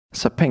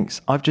So, Pinks,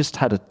 I've just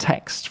had a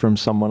text from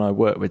someone I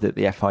work with at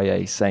the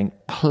FIA saying,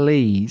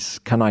 please,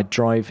 can I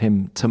drive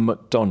him to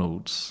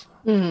McDonald's?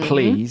 Mm-hmm.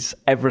 Please,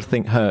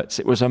 everything hurts.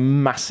 It was a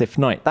massive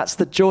night. That's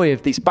the joy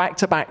of these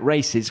back-to-back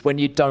races when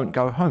you don't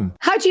go home.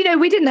 How do you know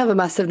we didn't have a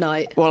massive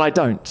night? Well, I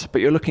don't, but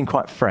you're looking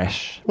quite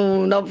fresh.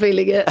 Not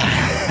feeling it.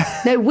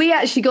 No, we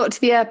actually got to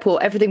the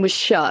airport. Everything was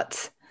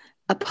shut,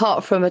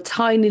 apart from a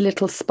tiny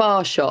little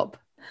spa shop,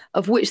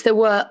 of which there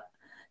were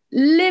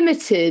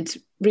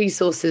limited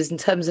resources in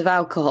terms of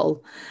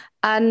alcohol.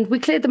 And we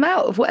cleared them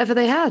out of whatever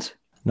they had.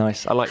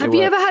 Nice. I like Have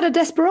you ever had a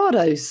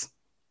Desperados?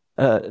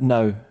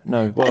 No.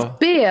 Well, that's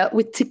beer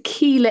with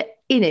tequila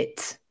in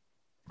it.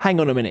 Hang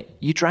on a minute.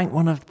 You drank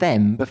one of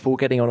them before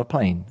getting on a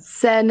plane?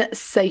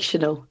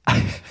 Sensational.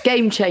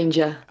 Game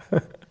changer.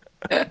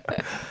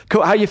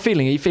 Cool. How are you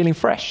feeling? Are you feeling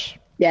fresh?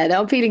 Yeah, no,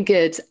 I'm feeling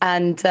good.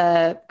 And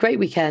great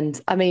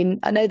weekend. I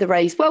mean, I know the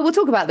race. Well, we'll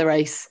talk about the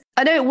race.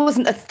 I know it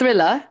wasn't a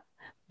thriller,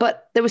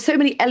 but there were so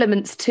many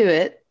elements to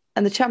it.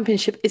 And the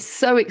championship is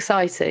so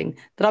exciting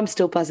that I'm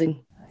still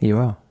buzzing. You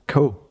are.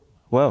 Cool.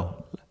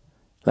 Well,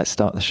 let's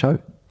start the show.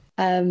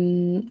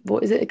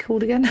 What is it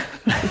called again?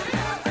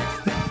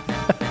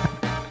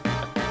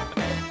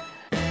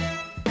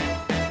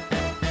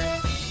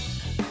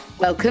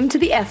 Welcome to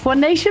the F1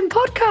 Nation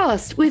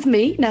podcast with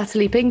me,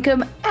 Natalie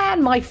Pinkham,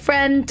 and my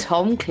friend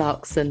Tom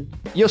Clarkson.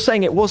 You're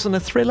saying it wasn't a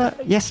thriller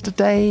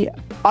yesterday?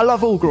 I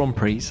love all Grand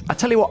Prix. I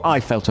tell you what I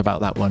felt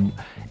about that one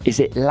is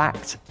it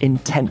lacked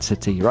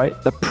intensity, right?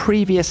 The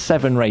previous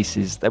 7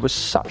 races, there was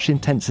such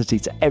intensity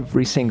to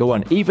every single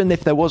one. Even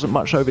if there wasn't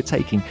much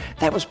overtaking,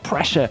 there was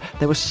pressure.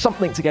 There was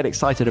something to get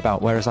excited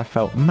about, whereas I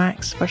felt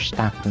Max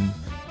Verstappen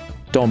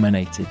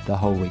dominated the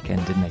whole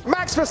weekend, didn't he?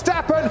 Max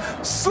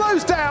Verstappen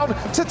slows down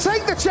to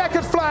take the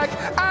checkered flag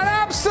and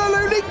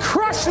absolutely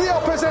crush the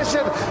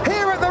opposition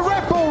here at the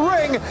Red Bull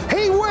Ring.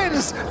 He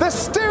wins the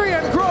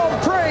Styrian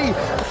Grand Prix.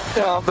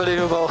 Yeah,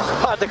 unbelievable.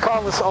 The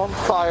car was on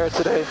fire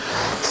today.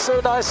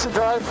 So nice to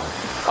drive.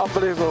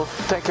 Unbelievable.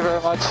 Thank you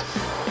very much.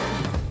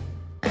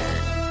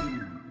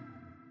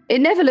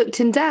 It never looked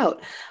in doubt.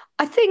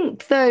 I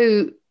think,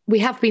 though, we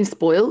have been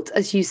spoilt,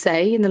 as you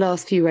say, in the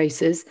last few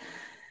races.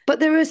 But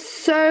there are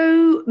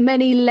so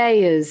many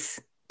layers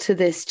to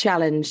this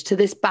challenge, to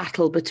this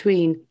battle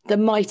between the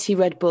mighty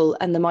Red Bull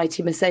and the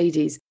mighty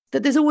Mercedes,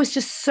 that there's always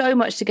just so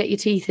much to get your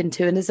teeth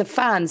into. And as a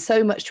fan,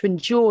 so much to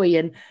enjoy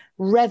and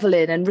revel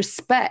in and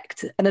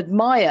respect and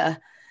admire,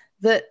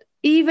 that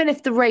even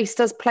if the race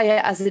does play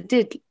out as it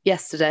did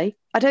yesterday,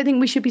 I don't think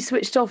we should be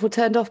switched off or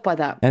turned off by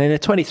that. And in a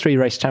 23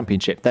 race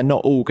championship, they're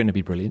not all going to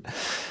be brilliant.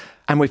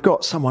 And we've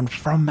got someone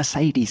from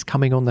Mercedes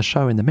coming on the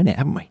show in a minute,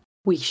 haven't we?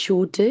 We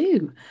sure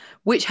do,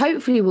 which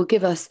hopefully will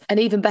give us an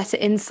even better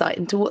insight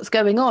into what's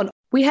going on.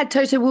 We had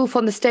Toto Wolff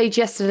on the stage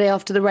yesterday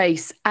after the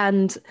race,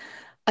 and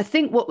I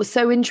think what was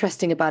so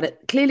interesting about it,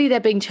 clearly they're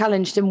being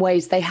challenged in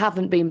ways they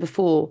haven't been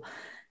before,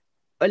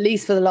 at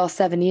least for the last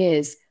 7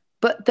 years,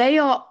 but they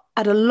are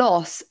at a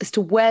loss as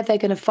to where they're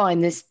going to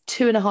find this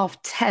 2.5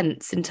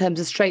 tenths in terms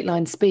of straight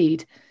line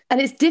speed. And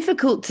it's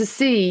difficult to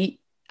see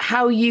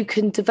how you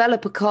can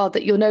develop a car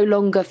that you're no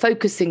longer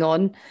focusing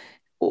on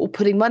or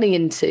putting money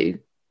into.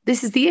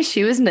 This is the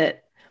issue, isn't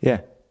it? Yeah,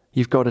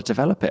 you've got to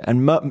develop it.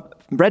 And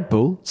Red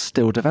Bull,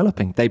 still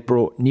developing. They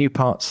brought new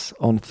parts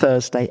on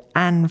Thursday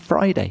and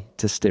Friday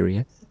to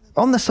Styria.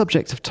 On the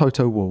subject of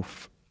Toto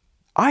Wolff,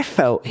 I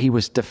felt he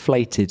was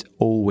deflated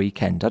all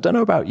weekend. I don't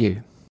know about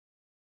you.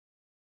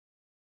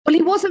 Well,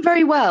 he wasn't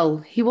very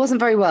well.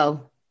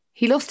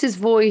 He lost his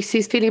voice.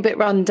 He's feeling a bit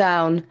run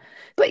down.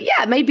 But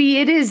yeah, maybe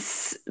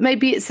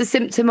it's a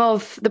symptom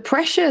of the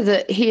pressure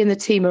that he and the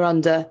team are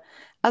under.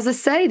 As I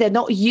say, they're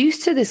not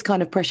used to this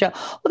kind of pressure.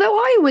 Although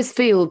I always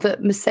feel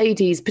that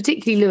Mercedes,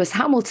 particularly Lewis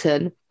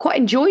Hamilton, quite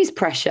enjoys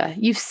pressure.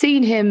 You've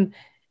seen him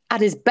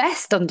at his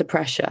best under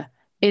pressure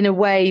in a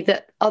way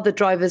that other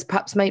drivers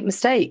perhaps make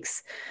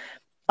mistakes.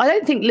 I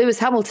don't think Lewis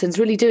Hamilton's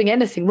really doing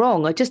anything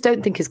wrong. I just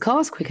don't think his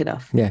car's quick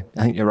enough. Yeah,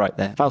 I think you're right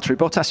there. Valtteri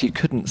Bottas, you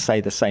couldn't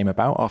say the same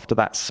about after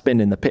that spin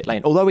in the pit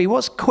lane. Although he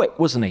was quick,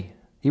 wasn't he?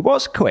 He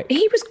was quick.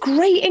 He was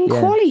great in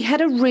quali. He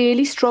had a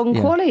really strong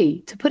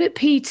quali. To put it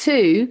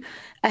P2...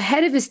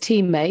 ahead of his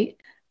teammate,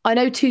 I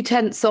know 2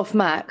 tenths off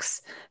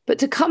Max, but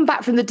to come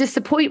back from the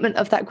disappointment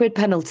of that grid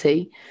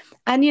penalty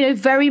and,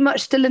 very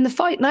much still in the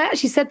fight. And I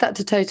actually said that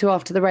to Toto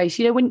after the race.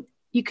 When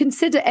you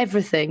consider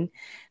everything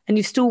and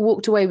you've still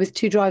walked away with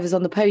 2 drivers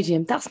on the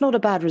podium, that's not a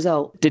bad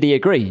result. Did he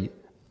agree?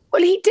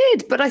 Well, he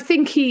did, but I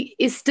think he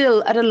is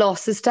still at a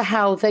loss as to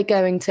how they're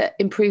going to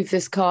improve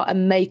this car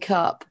and make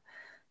up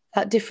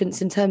that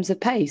difference in terms of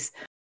pace.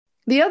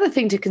 The other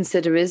thing to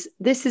consider is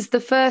this is the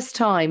first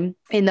time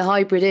in the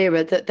hybrid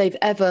era that they've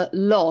ever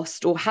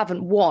lost or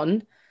haven't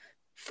won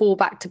 4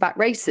 back-to-back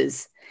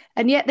races.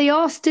 And yet they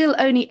are still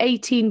only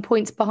 18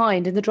 points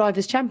behind in the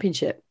Drivers'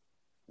 Championship.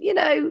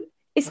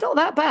 It's not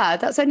that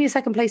bad. That's only a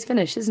second place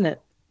finish, isn't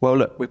it? Well,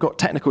 look, we've got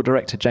technical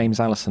director James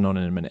Allison on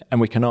in a minute,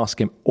 and we can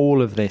ask him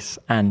all of this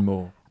and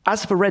more.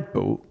 As for Red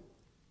Bull,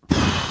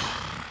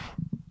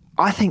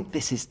 I think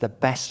this is the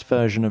best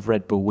version of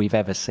Red Bull we've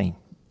ever seen.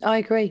 I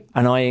agree.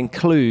 And I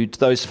include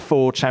those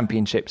 4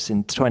 championships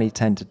in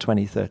 2010 to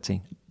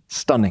 2013.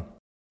 Stunning.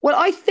 Well,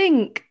 I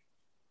think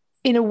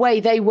in a way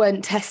they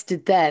weren't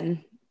tested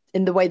then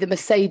in the way that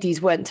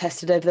Mercedes weren't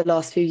tested over the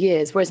last few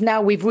years, whereas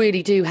now we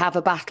really do have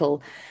a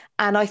battle.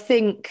 And I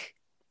think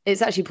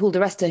it's actually Paul di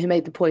Resta who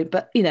made the point,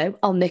 but,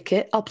 I'll nick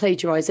it, I'll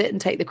plagiarise it and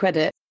take the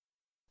credit.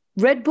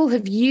 Red Bull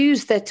have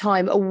used their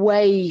time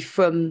away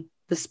from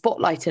the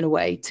spotlight in a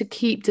way to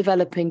keep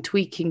developing,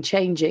 tweaking,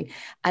 changing.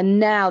 And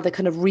now they're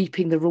kind of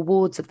reaping the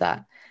rewards of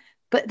that.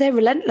 But they're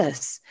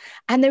relentless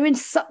and they're in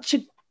such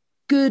a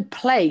good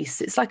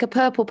place. It's like a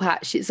purple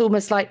patch. It's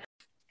almost like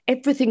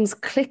everything's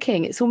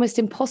clicking. It's almost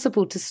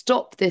impossible to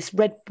stop this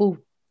Red Bull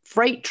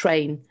freight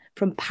train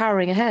from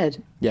powering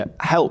ahead. Yeah,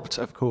 helped,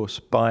 of course,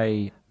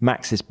 by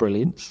Max's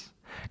brilliance.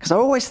 Because I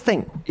always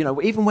think,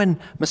 even when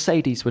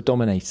Mercedes were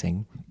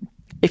dominating,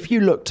 if you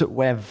looked at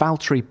where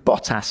Valtteri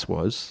Bottas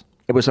was,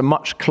 it was a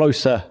much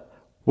closer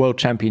world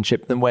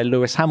championship than where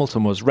Lewis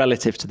Hamilton was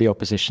relative to the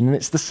opposition. And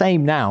it's the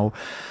same now,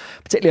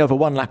 particularly over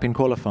one lap in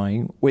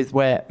qualifying, with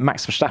where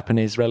Max Verstappen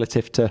is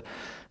relative to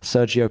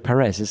Sergio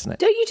Perez, isn't it?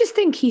 Don't you just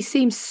think he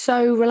seems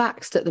so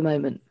relaxed at the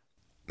moment?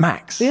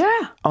 Max?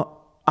 Yeah.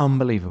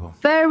 Unbelievable.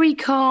 Very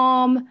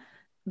calm,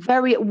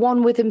 very at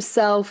one with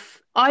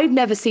himself. I've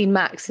never seen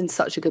Max in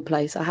such a good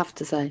place, I have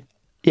to say.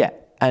 Yeah,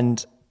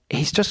 and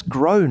he's just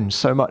grown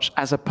so much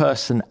as a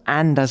person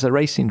and as a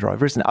racing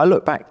driver, isn't it? I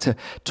look back to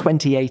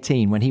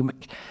 2018 when do you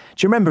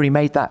remember he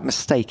made that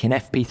mistake in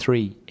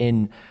FP3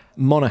 in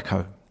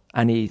Monaco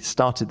and he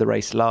started the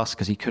race last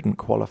because he couldn't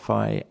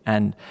qualify,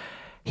 and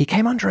he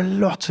came under a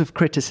lot of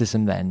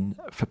criticism then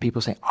for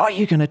people saying, are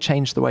you going to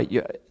change the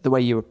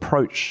way you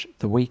approach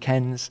the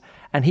weekends?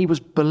 And he was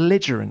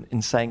belligerent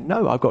in saying,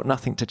 no, I've got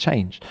nothing to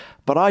change.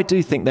 But I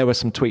do think there were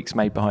some tweaks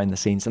made behind the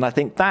scenes. And I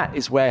think that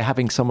is where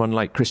having someone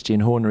like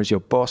Christian Horner as your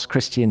boss,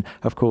 Christian,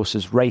 of course,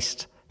 has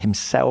raced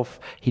himself.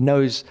 He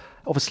knows,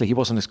 obviously he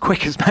wasn't as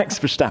quick as Max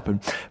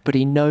Verstappen, but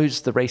he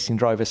knows the racing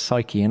driver's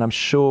psyche. And I'm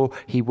sure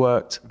he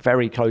worked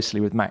very closely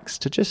with Max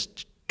to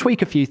just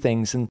tweak a few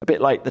things. And a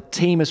bit like the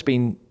team has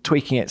been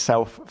tweaking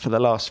itself for the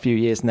last few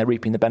years and they're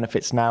reaping the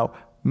benefits now,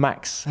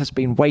 Max has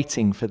been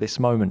waiting for this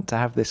moment to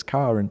have this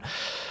car, and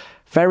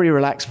very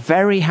relaxed,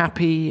 very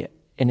happy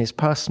in his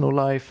personal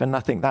life. And I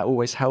think that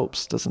always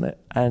helps, doesn't it?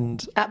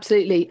 And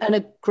absolutely. And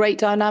a great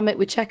dynamic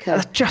with Checo.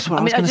 That's just what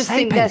I was going to say. I just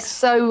think they're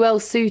so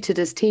well suited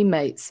as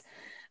teammates.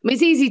 I mean,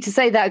 it's easy to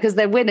say that because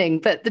they're winning,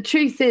 but the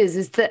truth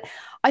is that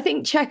I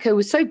think Checo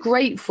was so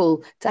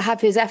grateful to have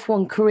his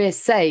F1 career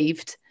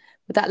saved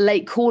with that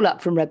late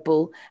call-up from Red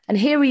Bull. And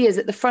here he is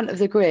at the front of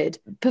the grid,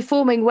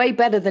 performing way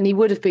better than he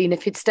would have been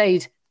if he'd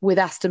stayed with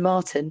Aston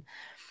Martin.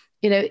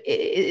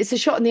 It's a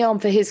shot in the arm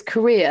for his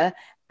career.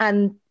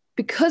 And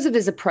because of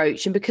his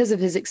approach and because of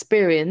his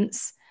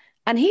experience,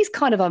 and he's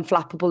kind of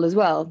unflappable as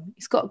well.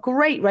 He's got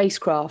great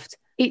racecraft.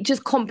 It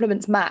just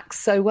complements Max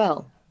so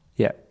well.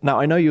 Yeah. Now,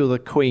 I know you're the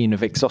queen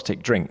of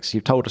exotic drinks.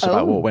 You've told us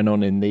about what went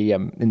on in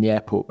the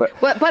airport.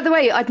 But well, by the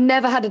way, I'd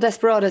never had a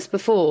Desperados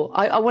before.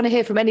 I want to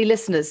hear from any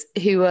listeners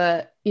who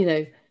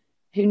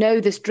who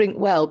know this drink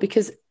well,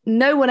 because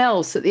no one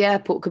else at the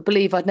airport could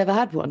believe I'd never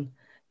had one.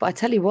 But I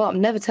tell you what,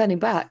 I'm never turning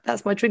back.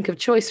 That's my drink of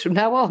choice from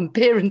now on,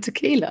 beer and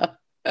tequila.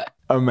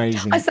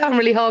 Amazing. I sound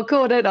really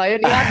hardcore, don't I? I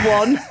only had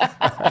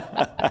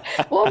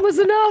one. One was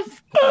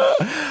enough.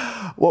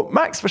 Well,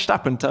 Max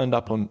Verstappen turned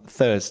up on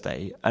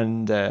Thursday,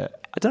 and I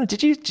don't know,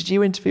 did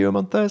you interview him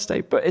on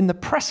Thursday? But in the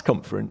press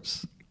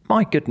conference,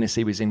 my goodness,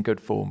 he was in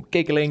good form,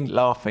 giggling,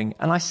 laughing.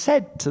 And I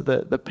said to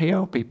the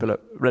PR people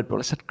at Red Bull,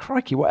 I said,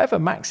 crikey, whatever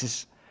Max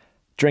is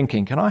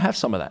drinking, can I have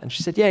some of that? And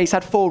she said, yeah, he's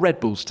had 4 Red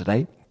Bulls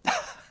today.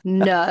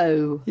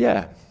 No.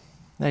 Yeah,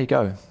 there you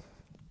go.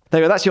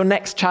 There you go. That's your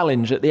next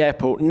challenge at the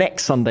airport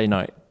next Sunday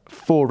night.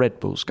 4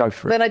 Red Bulls. Go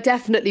for it. Then I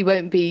definitely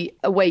won't be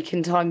awake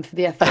in time for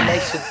the F1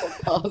 Nation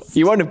podcast.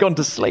 You won't have gone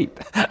to sleep.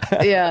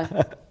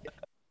 Yeah.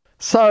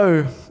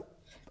 So,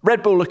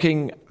 Red Bull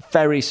looking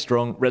very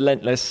strong,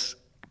 relentless.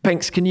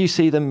 Pinks, can you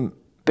see them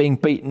being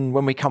beaten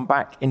when we come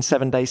back in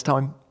 7 days'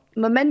 time?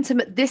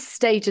 Momentum at this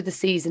stage of the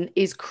season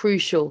is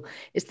crucial.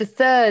 It's the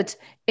 3rd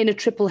in a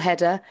triple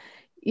header.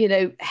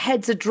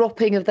 Heads are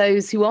dropping of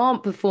those who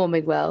aren't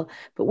performing well.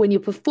 But when you're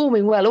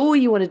performing well, all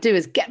you want to do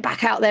is get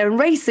back out there and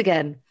race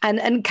again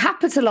and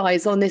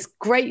capitalise on this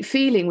great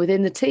feeling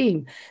within the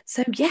team.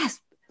 So, yes,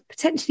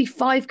 potentially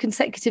 5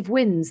 consecutive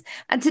wins.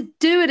 And to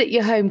do it at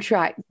your home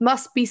track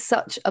must be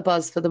such a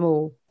buzz for them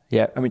all.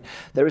 Yeah, I mean,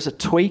 there is a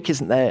tweak,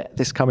 isn't there,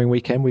 this coming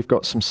weekend? We've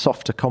got some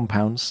softer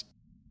compounds.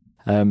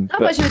 How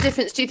much of a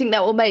difference do you think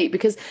that will make?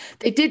 Because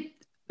they did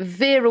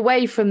veer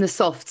away from the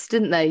softs,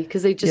 didn't they?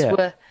 Because they just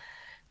were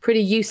pretty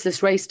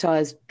useless race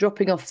tyres,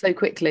 dropping off so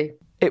quickly.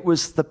 It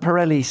was the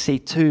Pirelli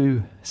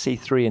C2,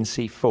 C3 and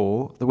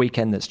C4, the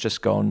weekend that's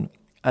just gone,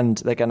 and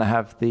they're going to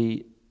have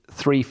the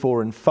 3,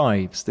 4 and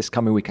 5s this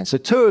coming weekend. So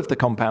 2 of the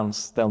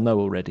compounds they'll know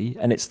already,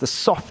 and it's the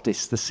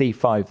softest, the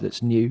C5,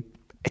 that's new.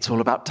 It's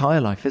all about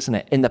tyre life, isn't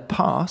it? In the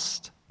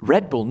past,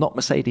 Red Bull, not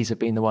Mercedes, have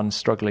been the ones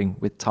struggling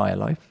with tyre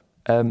life,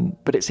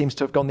 but it seems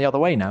to have gone the other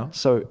way now.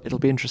 So it'll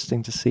be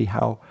interesting to see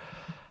how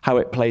how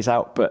it plays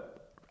out. But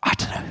I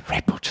don't know,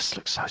 Red Bull just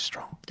looks so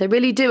strong. They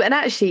really do. And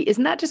actually,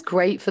 isn't that just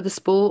great for the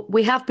sport?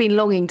 We have been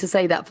longing to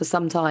say that for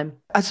some time.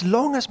 As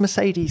long as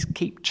Mercedes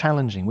keep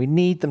challenging, we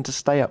need them to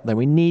stay up there.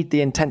 We need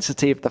the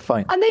intensity of the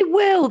fight. And they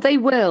will. They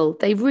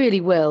really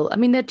will. I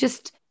mean,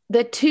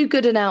 they're too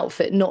good an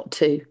outfit not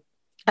to.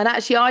 And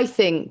actually, I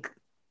think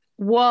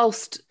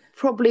whilst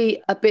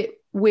probably a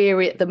bit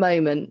weary at the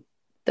moment,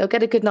 they'll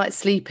get a good night's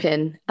sleep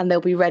in and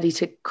they'll be ready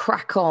to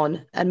crack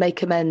on and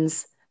make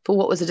amends for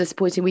what was a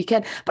disappointing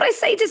weekend. But I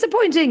say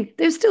disappointing,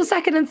 they were still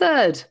second and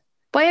third.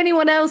 By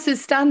anyone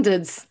else's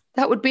standards,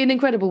 that would be an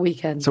incredible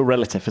weekend. It's all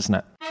relative, isn't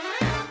it?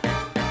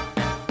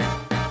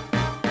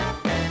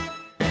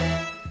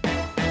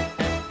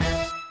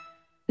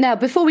 Now,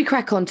 before we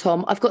crack on,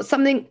 Tom, I've got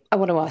something I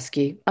want to ask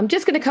you. I'm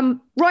just going to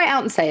come right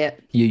out and say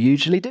it. You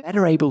usually do.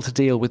 Better able to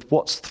deal with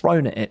what's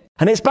thrown at it.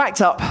 And it's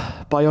backed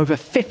up by over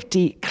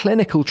 50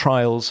 clinical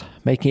trials,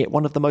 making it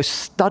one of the most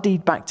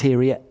studied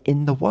bacteria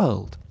in the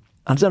world.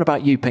 I don't know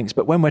about you, Pinks,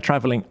 but when we're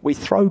travelling, we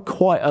throw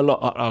quite a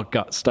lot at our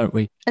guts, don't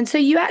we? And so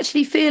you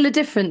actually feel a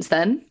difference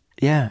then?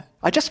 Yeah.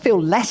 I just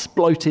feel less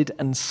bloated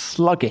and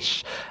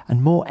sluggish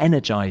and more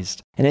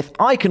energised. And if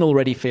I can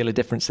already feel a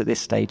difference at this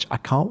stage, I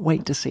can't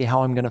wait to see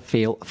how I'm going to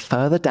feel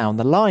further down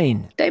the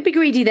line. Don't be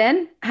greedy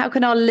then. How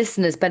can our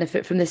listeners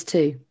benefit from this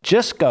too?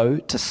 Just go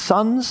to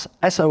sons.co.uk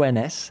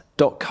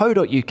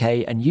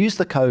and use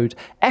the code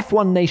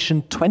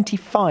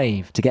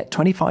F1Nation25 to get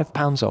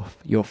 £25 off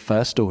your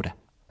first order.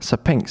 So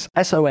Pinks,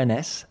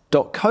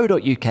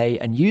 sons.co.uk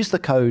and use the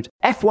code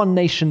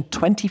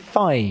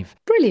F1Nation25.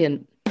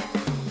 Brilliant.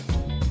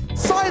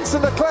 Sainz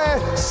and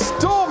Leclerc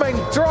storming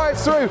drive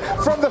through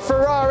from the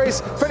Ferraris,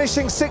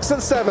 finishing 6th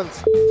and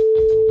 7th.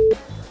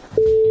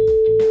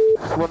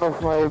 It's one of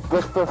my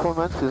best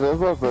performances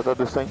ever, but at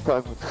the same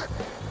time, it's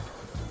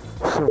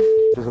so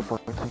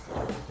disappointing.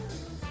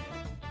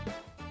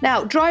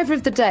 Now, driver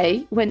of the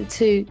day went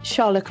to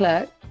Charles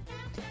Leclerc.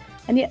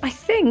 And yet I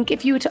think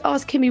if you were to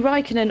ask Kimi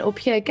Raikkonen or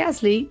Pierre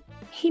Gasly,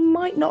 he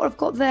might not have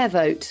got their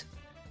vote.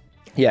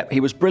 Yeah, he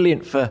was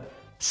brilliant for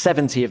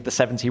 70 of the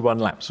 71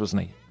 laps,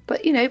 wasn't he?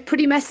 But, you know,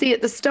 pretty messy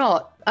at the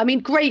start. I mean,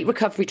 great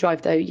recovery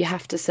drive, though, you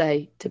have to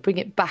say, to bring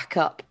it back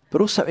up.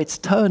 But also, it's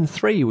turn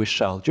 3 with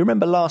Charles. Do you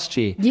remember last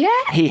year? Yeah.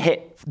 He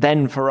hit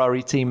then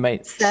Ferrari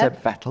teammate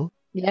Seb Vettel.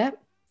 Yeah.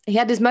 He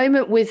had his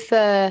moment with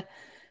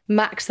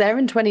Max there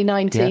in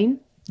 2019.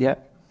 Yeah.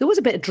 There was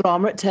a bit of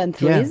drama at turn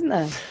 3, isn't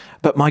there?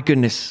 But my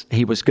goodness,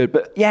 he was good.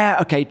 But yeah,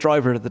 okay,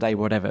 driver of the day,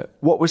 whatever.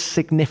 What was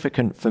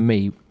significant for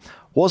me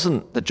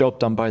wasn't the job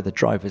done by the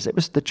drivers. It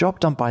was the job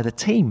done by the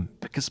team.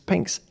 Because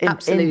Pinks,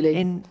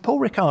 in Paul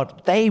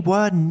Ricard, they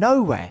were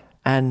nowhere.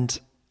 And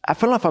I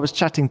feel like I was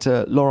chatting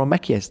to Laurent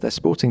Mekies, their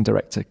sporting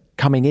director,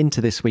 coming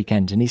into this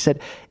weekend. And he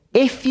said,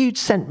 if you'd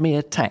sent me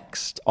a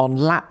text on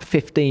lap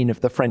 15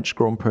 of the French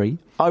Grand Prix,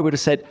 I would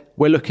have said,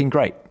 we're looking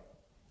great.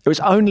 It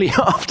was only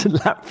after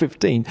lap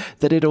 15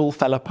 that it all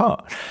fell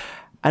apart.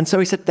 And so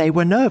he said they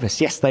were nervous.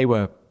 Yes, they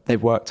were.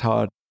 They've worked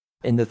hard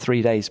in the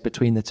 3 days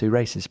between the two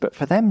races. But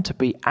for them to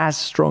be as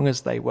strong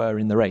as they were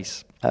in the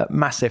race,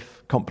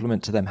 massive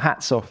compliment to them.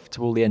 Hats off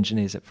to all the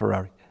engineers at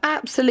Ferrari.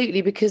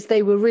 Absolutely, because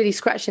they were really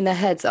scratching their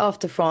heads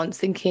after France,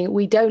 thinking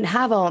we don't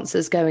have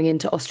answers going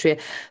into Austria.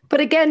 But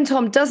again,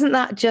 Tom, doesn't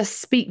that just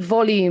speak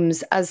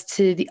volumes as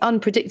to the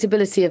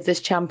unpredictability of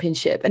this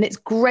championship? And it's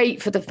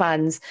great for the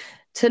fans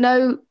to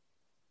know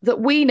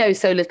that we know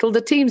so little,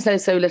 the teams know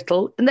so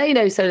little, and they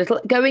know so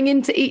little. Going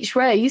into each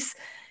race,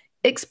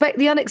 expect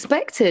the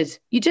unexpected.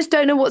 You just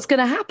don't know what's going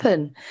to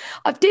happen.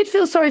 I did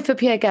feel sorry for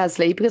Pierre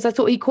Gasly because I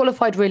thought he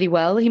qualified really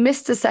well. He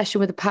missed a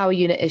session with a power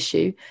unit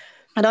issue,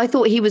 and I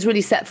thought he was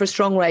really set for a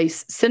strong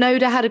race.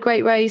 Tsunoda had a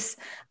great race,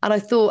 and I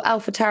thought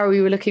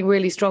AlphaTauri were looking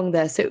really strong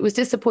there. So it was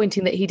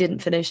disappointing that he didn't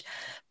finish.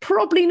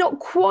 Probably not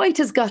quite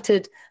as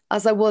gutted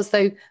as I was,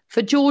 though,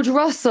 for George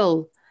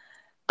Russell.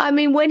 I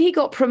mean, when he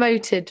got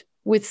promoted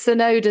with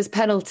Tsunoda's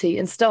penalty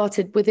and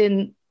started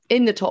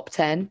in the top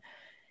 10,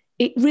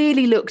 it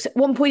really looked, at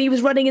one point he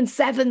was running in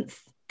 7th.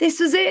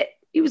 This was it.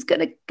 He was going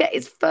to get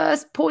his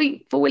first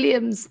point for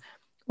Williams,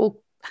 or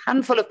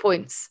handful of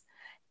points.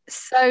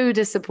 So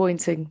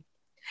disappointing.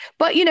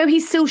 But, you know,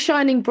 he's still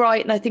shining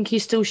bright, and I think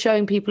he's still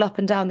showing people up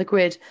and down the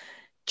grid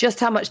just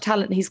how much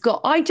talent he's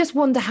got. I just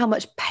wonder how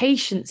much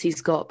patience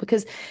he's got,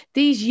 because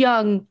these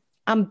young,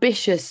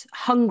 ambitious,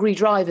 hungry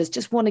drivers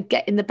just want to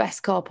get in the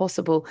best car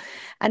possible.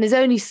 And there's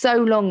only so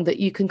long that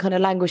you can kind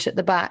of languish at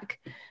the back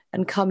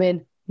and come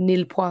in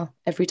nil point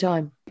every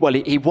time. Well,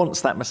 he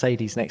wants that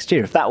Mercedes next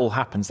year. If that all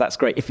happens, that's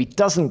great. If he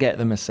doesn't get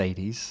the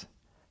Mercedes,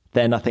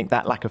 then I think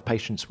that lack of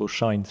patience will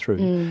shine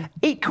through.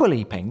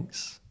 Equally,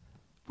 Pinks,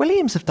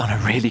 Williams have done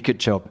a really good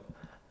job.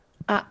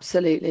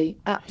 Absolutely.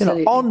 You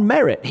know, on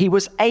merit, he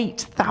was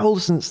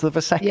 8,000ths of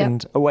a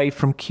second away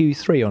from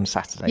Q3 on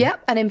Saturday.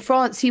 Yep, and in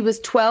France, he was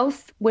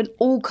 12th when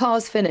all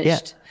cars finished.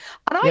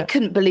 Yeah. And I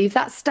couldn't believe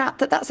that stat,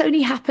 that's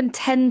only happened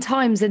 10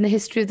 times in the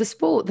history of the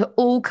sport, that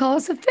all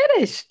cars have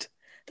finished.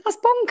 That's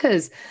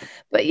bonkers.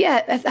 But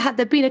yeah, had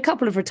there been a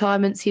couple of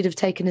retirements, he'd have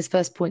taken his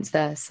first points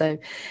there. So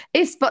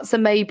ifs, buts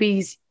and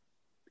maybes,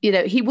 you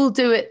know, he will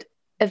do it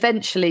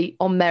eventually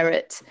on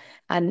merit.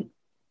 And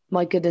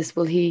my goodness,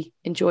 will he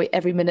enjoy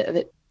every minute of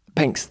it.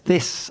 Pinks,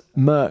 this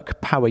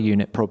Merc power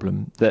unit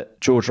problem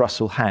that George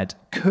Russell had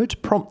could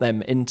prompt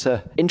them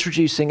into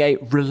introducing a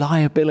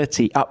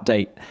reliability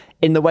update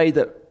in the way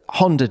that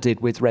Honda did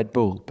with Red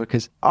Bull.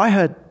 Because I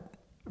heard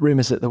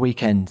rumours at the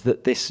weekend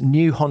that this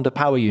new Honda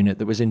power unit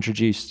that was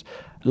introduced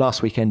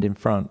last weekend in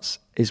France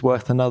is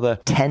worth another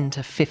 10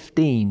 to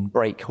 15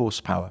 brake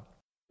horsepower.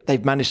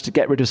 They've managed to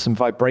get rid of some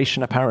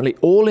vibration, apparently,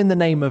 all in the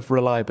name of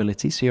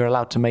reliability. So you're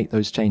allowed to make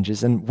those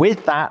changes. And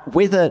with that,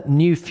 with a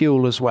new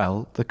fuel as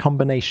well, the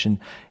combination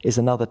is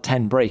another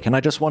 10 brake. And I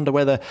just wonder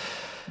whether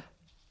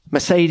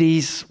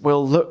Mercedes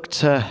will look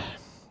to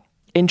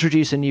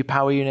introduce a new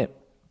power unit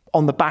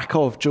on the back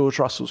of George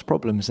Russell's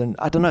problems. And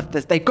I don't know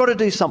if they've got to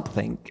do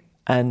something.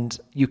 And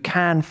you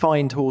can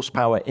find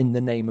horsepower in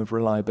the name of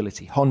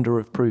reliability. Honda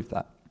have proved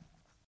that.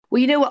 Well,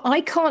 you know what?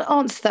 I can't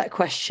answer that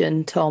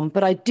question, Tom,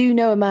 but I do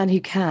know a man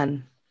who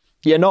can.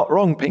 You're not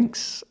wrong,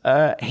 Pinks.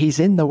 He's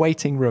in the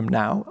waiting room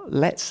now.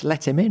 Let's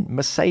let him in.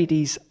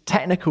 Mercedes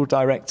Technical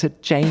Director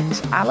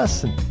James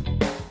Allison.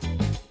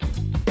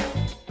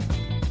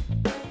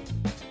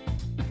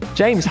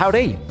 James,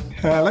 howdy.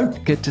 Hello.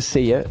 Good to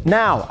see you.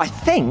 Now, I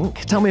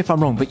think, tell me if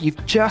I'm wrong, but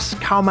you've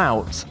just come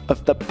out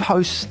of the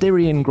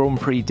post-Styrian Grand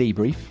Prix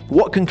debrief.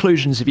 What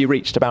conclusions have you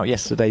reached about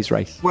yesterday's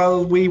race?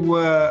 Well, we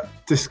were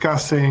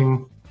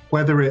discussing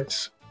whether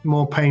it's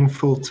more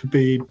painful to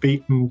be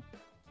beaten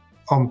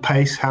on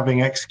pace,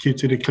 having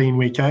executed a clean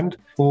weekend,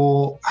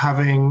 or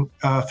having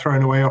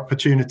thrown away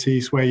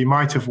opportunities where you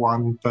might have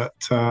won, but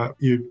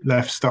you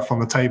left stuff on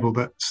the table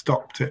that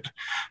stopped it,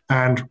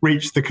 and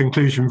reached the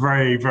conclusion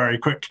very, very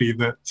quickly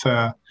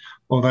that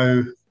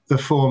although the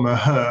former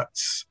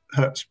hurts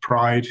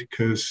pride,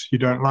 because you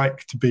don't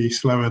like to be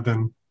slower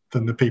than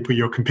the people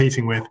you're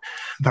competing with,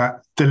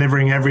 that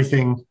delivering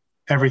everything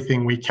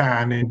we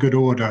can in good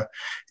order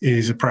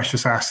is a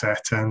precious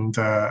asset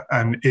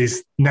and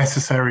is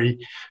necessary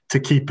to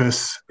keep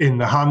us in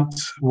the hunt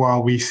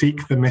while we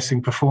seek the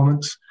missing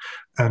performance,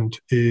 and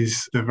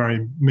is the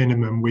very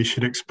minimum we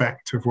should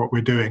expect of what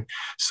we're doing.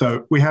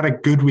 So we had a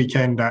good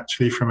weekend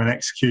actually from an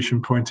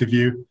execution point of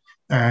view,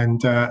 and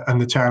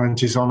the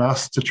challenge is on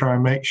us to try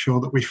and make sure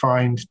that we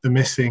find the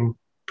missing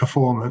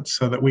performance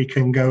so that we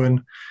can go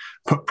and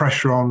put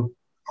pressure on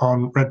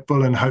Red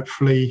Bull and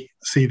hopefully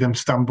see them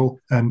stumble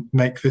and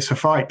make this a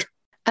fight.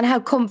 And how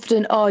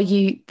confident are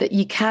you that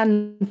you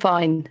can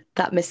find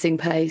that missing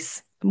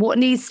pace? What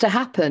needs to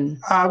happen?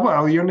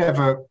 Well, you're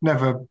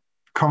never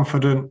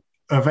confident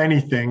of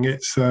anything.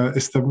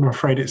 I'm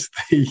afraid it's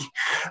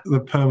the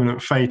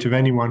permanent fate of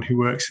anyone who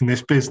works in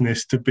this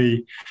business to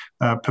be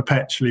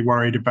perpetually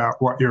worried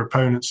about what your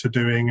opponents are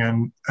doing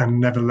and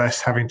nevertheless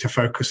having to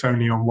focus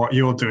only on what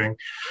you're doing.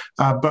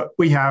 But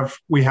we have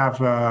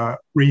a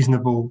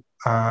reasonable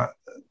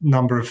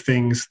number of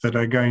things that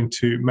are going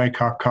to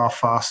make our car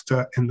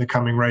faster in the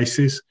coming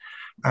races,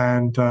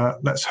 and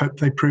let's hope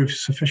they prove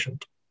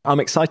sufficient. I'm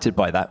excited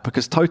by that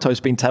because Toto's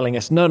been telling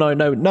us no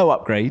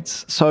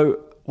upgrades. So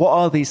what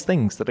are these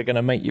things that are going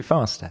to make you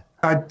faster?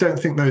 I don't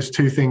think those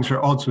two things are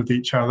at odds with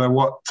each other.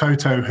 What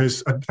Toto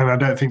has, and I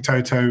don't think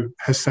Toto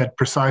has said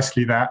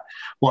precisely that,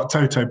 what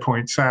Toto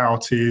points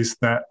out is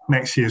that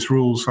next year's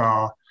rules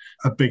are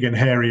a big and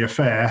hairy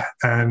affair,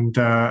 and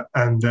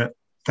that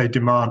they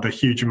demand a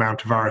huge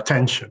amount of our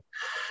attention.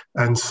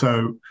 And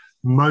so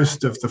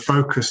most of the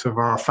focus of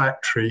our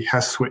factory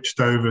has switched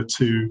over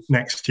to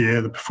next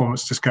year, the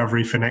performance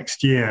discovery for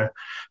next year.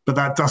 But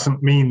that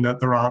doesn't mean that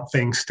there aren't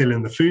things still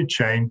in the food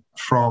chain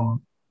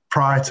from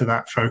prior to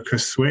that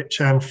focus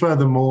switch. And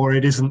furthermore,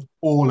 it isn't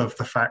all of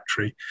the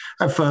factory.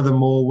 And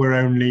furthermore, we're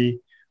only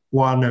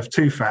one of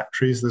two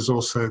factories. There's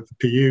also the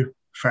PU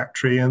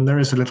factory, and there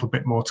is a little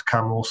bit more to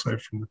come also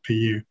from the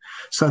PU.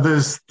 So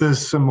there's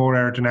some more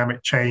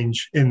aerodynamic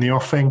change in the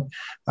offing,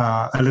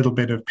 a little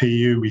bit of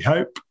PU, we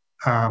hope,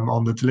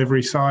 on the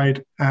delivery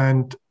side,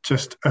 and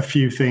just a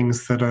few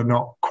things that are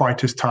not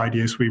quite as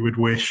tidy as we would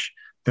wish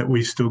that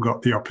we've still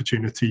got the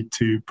opportunity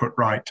to put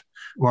right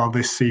while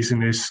this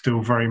season is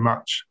still very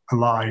much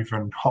alive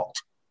and hot.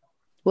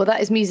 Well, that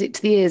is music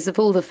to the ears of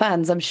all the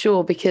fans, I'm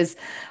sure, because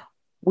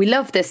we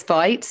love this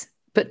fight.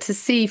 But to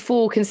see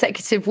 4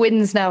 consecutive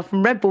wins now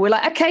from Red Bull, we're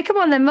like, okay, come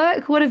on then,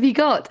 Merc, what have you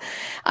got?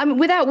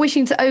 Without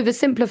wishing to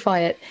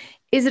oversimplify it,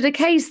 is it a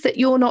case that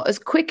you're not as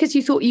quick as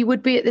you thought you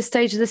would be at this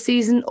stage of the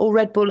season, or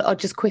Red Bull are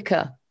just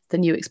quicker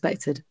than you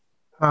expected?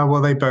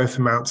 Well, they both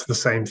amount to the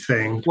same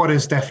thing. What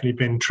has definitely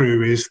been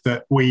true is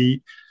that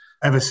we,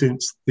 ever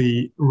since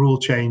the rule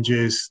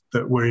changes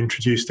that were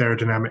introduced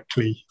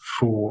aerodynamically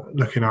for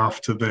looking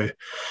after the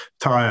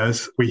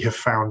tyres, we have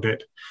found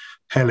it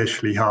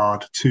hellishly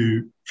hard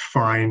to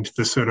find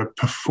the sort of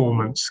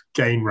performance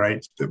gain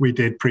rate that we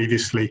did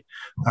previously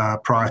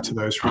prior to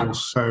those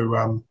rules.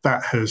 So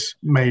that has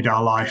made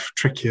our life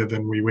trickier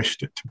than we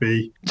wished it to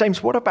be.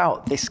 James, what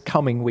about this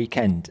coming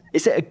weekend?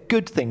 Is it a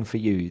good thing for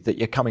you that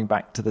you're coming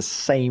back to the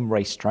same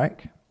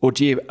racetrack? Or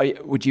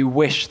would you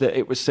wish that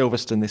it was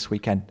Silverstone this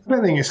weekend? I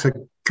don't think it's a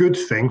good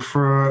thing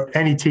for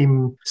any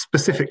team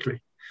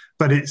specifically.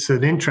 But it's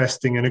an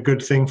interesting and a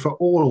good thing for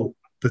all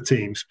the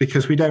teams,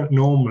 because we don't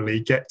normally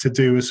get to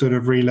do a sort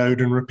of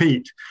reload and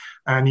repeat.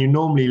 And you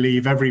normally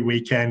leave every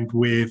weekend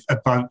with a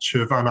bunch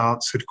of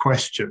unanswered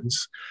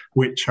questions,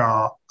 which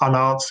are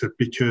unanswered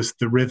because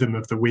the rhythm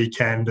of the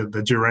weekend and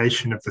the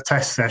duration of the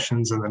test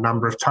sessions and the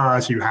number of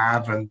tyres you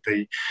have and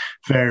the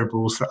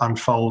variables that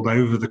unfold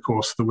over the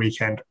course of the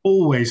weekend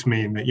always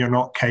mean that you're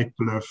not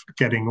capable of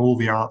getting all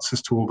the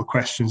answers to all the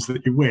questions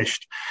that you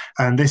wished.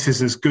 And this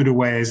is as good a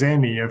way as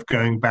any of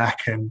going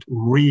back and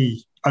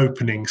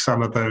reopening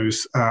some of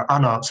those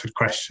unanswered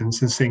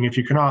questions and seeing if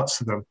you can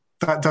answer them.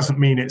 That doesn't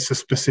mean it's a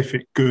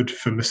specific good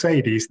for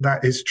Mercedes.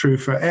 That is true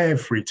for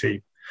every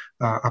team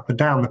up and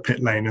down the pit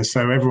lane. And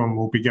so everyone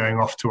will be going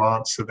off to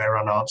answer their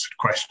unanswered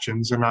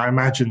questions. And I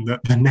imagine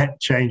that the net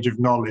change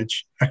of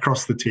knowledge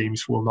across the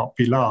teams will not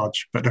be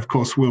large. But of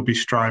course, we'll be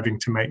striving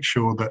to make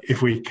sure that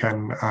if we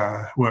can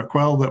work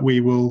well, that we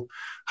will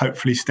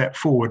hopefully step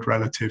forward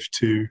relative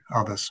to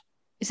others.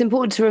 It's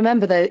important to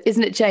remember, though,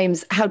 isn't it,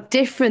 James, how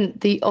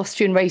different the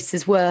Austrian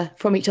races were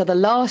from each other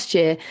last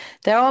year.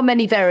 There are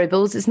many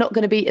variables. It's not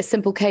going to be a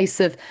simple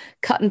case of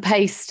cut and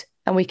paste,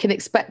 and we can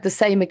expect the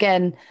same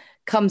again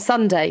come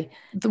Sunday.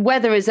 The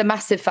weather is a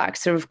massive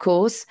factor, of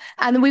course.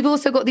 And we've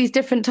also got these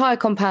different tyre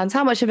compounds.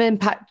 How much of an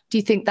impact do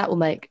you think that will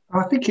make?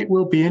 I think it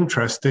will be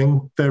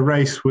interesting. The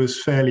race was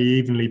fairly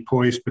evenly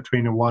poised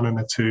between a 1 and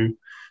a 2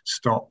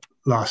 stop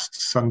last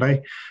Sunday,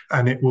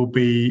 and it will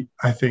be,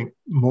 I think,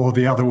 more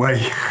the other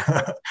way.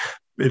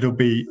 It'll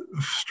be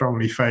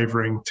strongly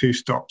favouring 2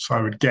 stops,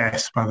 I would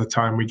guess, by the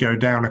time we go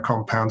down a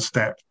compound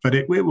step. But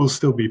it will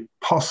still be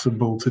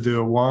possible to do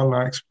a 1,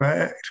 I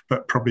expect,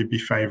 but probably be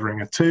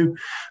favouring a 2.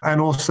 And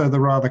also the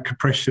rather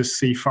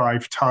capricious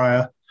C5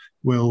 tyre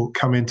will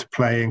come into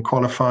play in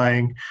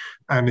qualifying.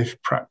 And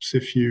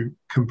if you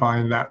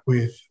combine that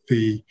with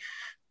the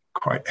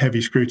quite heavy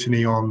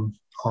scrutiny on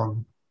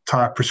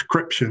tyre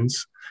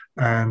prescriptions,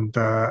 and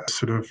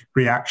sort of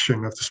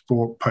reaction of the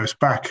sport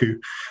post-Baku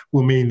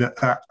will mean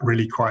that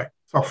really quite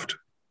soft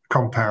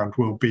compound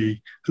will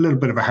be a little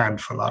bit of a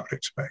handful, I would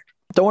expect.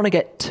 Don't want to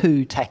get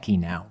too techie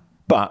now,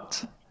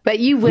 but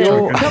you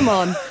will. Come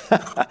on.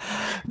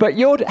 But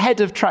your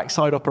head of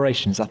trackside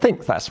operations, I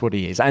think that's what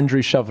he is,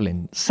 Andrew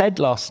Shovelin, said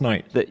last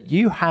night that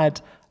you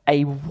had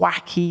a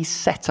wacky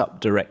setup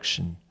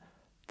direction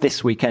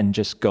this weekend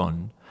just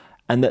gone,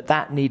 and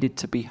that needed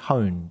to be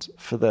honed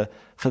for the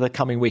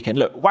coming weekend.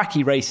 Look,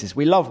 wacky races.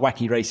 We love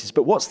wacky races.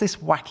 But what's this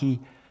wacky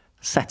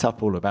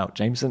setup all about,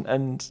 James?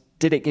 And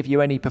did it give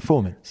you any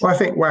performance? Well, I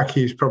think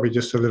wacky is probably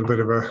just a little bit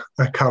of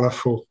a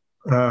colourful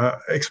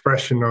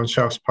expression on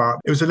Shelf's part.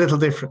 It was a little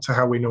different to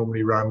how we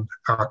normally run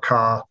our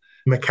car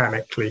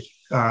mechanically.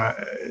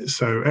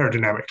 So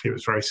aerodynamically, it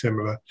was very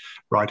similar.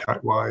 Ride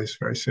height-wise,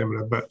 very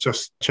similar. But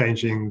just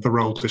changing the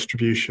roll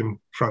distribution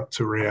front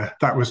to rear,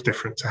 that was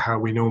different to how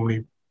we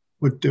normally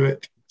would do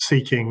it,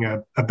 seeking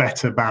a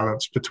better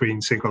balance between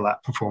single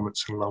lap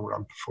performance and long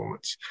run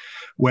performance.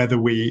 Whether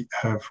we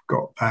have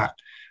got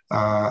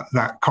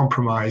that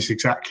compromise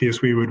exactly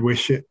as we would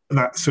wish it,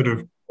 that sort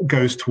of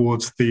goes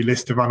towards the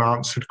list of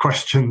unanswered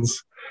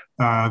questions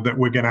that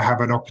we're going to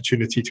have an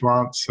opportunity to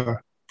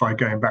answer by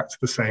going back to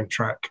the same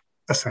track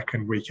a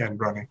second weekend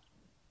running.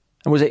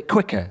 And was it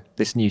quicker,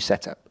 this new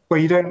setup?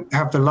 Well, you don't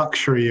have the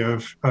luxury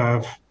of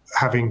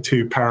having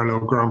 2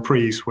 parallel Grand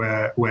Prix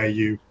where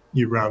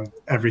you run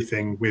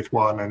everything with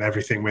one and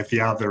everything with the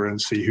other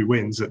and see who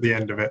wins at the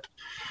end of it.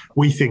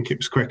 We think it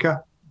was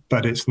quicker,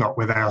 but it's not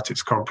without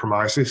its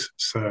compromises.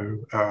 So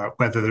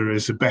whether there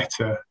is a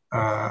better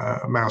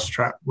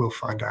mousetrap, we'll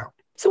find out.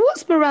 So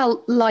what's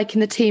morale like in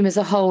the team as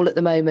a whole at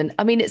the moment?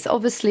 I mean, it's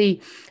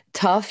obviously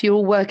tough. You're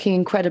all working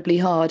incredibly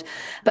hard.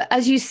 But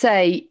as you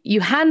say,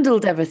 you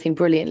handled everything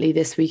brilliantly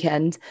this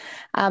weekend,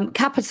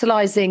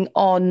 capitalising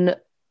on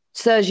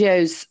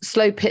Sergio's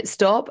slow pit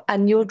stop,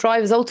 and your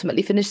drivers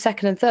ultimately finished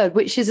 2nd and 3rd,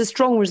 which is a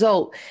strong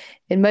result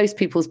in most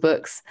people's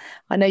books.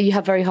 I know you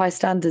have very high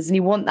standards and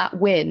you want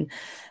that win.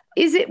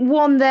 Is it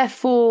one,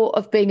 therefore,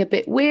 of being a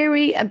bit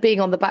weary and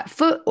being on the back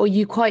foot, or are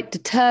you quite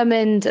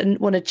determined and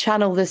want to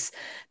channel this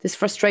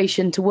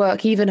frustration to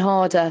work even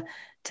harder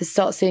to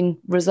start seeing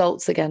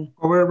results again?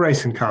 Well, we're a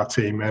racing car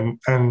team,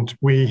 and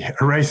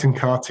racing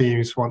car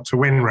teams want to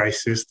win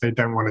races. They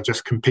don't want to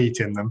just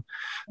compete in them.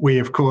 We,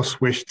 of course,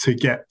 wish to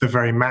get the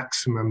very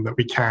maximum that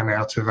we can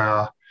out of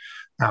our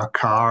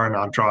car and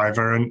our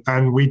driver,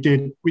 and we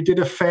did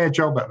a fair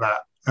job at that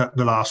at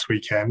the last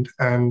weekend,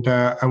 and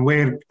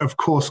we're of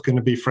course going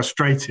to be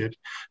frustrated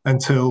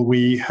until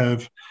we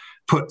have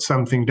put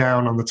something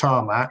down on the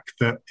tarmac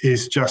that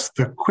is just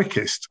the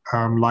quickest,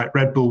 like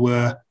Red Bull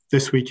were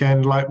this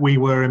weekend, like we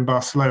were in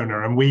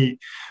Barcelona, and we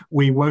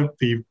won't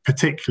be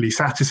particularly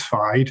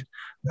satisfied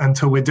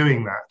until we're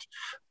doing that.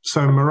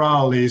 So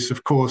morale is,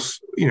 of course,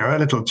 a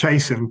little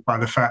chastened by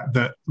the fact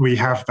that we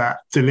have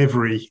that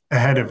delivery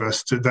ahead of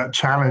us, that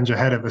challenge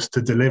ahead of us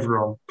to deliver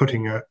on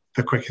putting a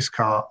the quickest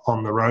car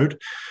on the road.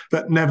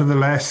 But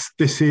nevertheless,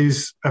 this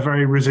is a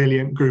very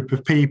resilient group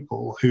of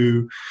people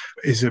who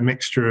is a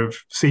mixture of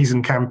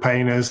seasoned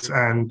campaigners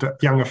and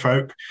younger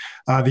folk.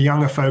 The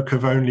younger folk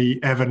have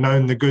only ever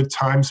known the good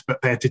times,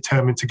 but they're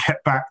determined to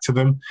get back to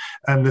them.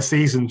 And the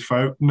seasoned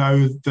folk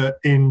know that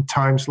in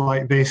times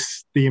like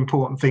this, the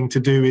important thing to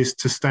do is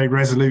to stay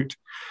resolute,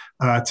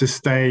 to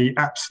stay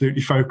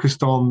absolutely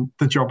focused on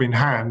the job in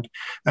hand,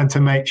 and to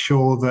make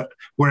sure that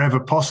wherever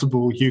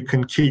possible you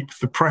can keep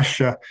the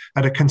pressure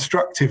at a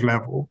constructive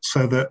level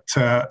so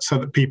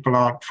that people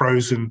aren't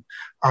frozen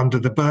under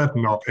the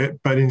burden of it,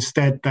 but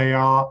instead they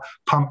are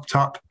pumped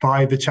up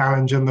by the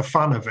challenge and the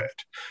fun of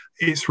it.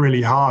 It's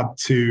really hard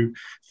to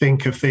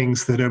think of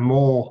things that are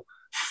more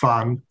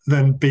fun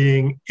than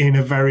being in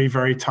a very,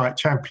 very tight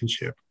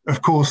championship.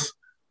 Of course,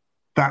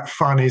 that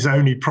fun is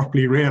only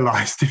properly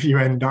realised if you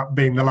end up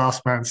being the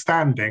last man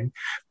standing,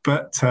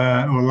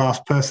 or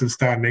last person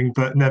standing.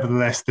 But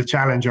nevertheless, the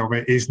challenge of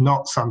it is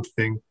not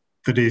something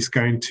that is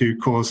going to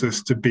cause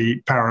us to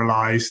be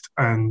paralysed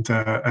and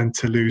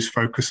to lose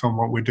focus on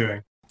what we're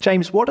doing.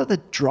 James, what are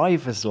the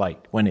drivers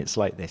like when it's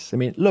like this? I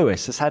mean,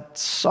 Lewis has had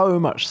so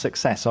much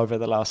success over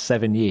the last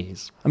 7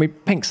 years. I mean,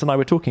 Pinks and I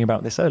were talking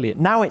about this earlier.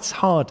 Now it's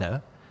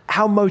harder.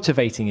 How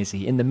motivating is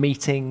he in the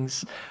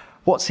meetings?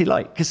 What's he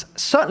like? Because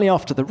certainly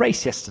after the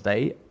race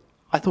yesterday,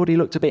 I thought he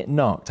looked a bit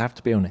knocked, I have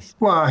to be honest.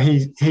 Well,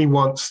 he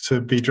wants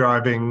to be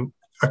driving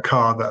a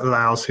car that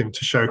allows him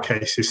to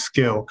showcase his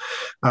skill.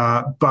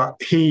 But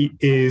he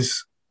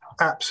is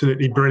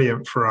absolutely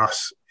brilliant for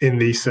us in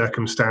these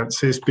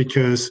circumstances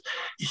because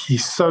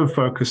he's so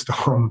focused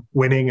on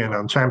winning and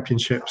on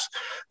championships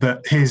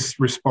that his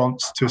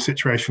response to a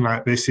situation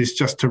like this is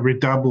just to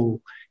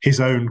redouble his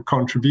own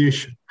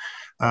contribution.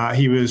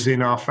 He was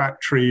in our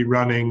factory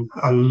running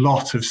a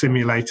lot of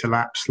simulator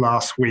laps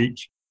last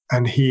week,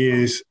 and he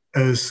is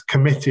as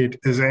committed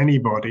as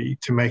anybody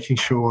to making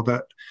sure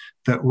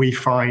that we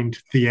find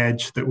the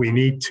edge that we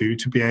need to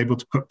be able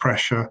to put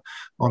pressure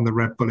on the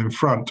Red Bull in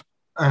front.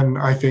 And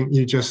I think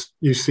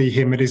you see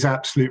him at his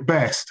absolute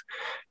best.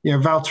 You know,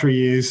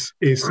 Valtteri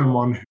is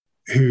someone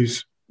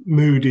whose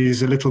mood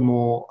is a little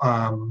more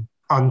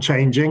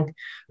unchanging,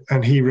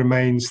 and he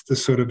remains the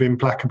sort of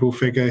implacable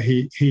figure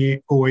he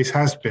always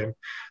has been.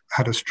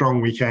 Had a strong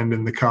weekend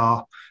in the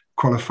car,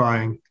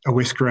 qualifying a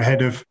whisker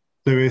ahead of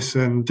Lewis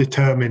and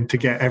determined to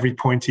get every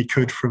point he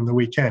could from the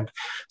weekend.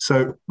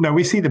 So, no,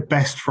 we see the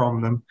best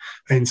from them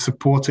in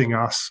supporting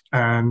us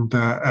and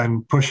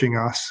pushing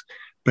us,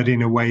 but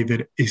in a way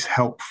that is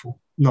helpful,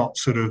 not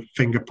sort of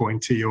finger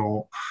pointy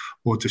or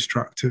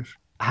destructive.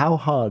 How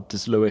hard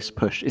does Lewis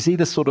push? Is he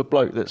the sort of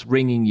bloke that's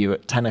ringing you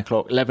at 10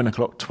 o'clock, 11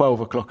 o'clock, 12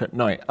 o'clock at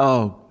night?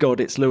 Oh,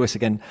 God, it's Lewis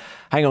again.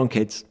 Hang on,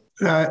 kids.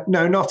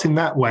 No, not in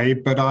that way,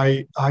 but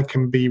I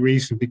can be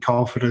reasonably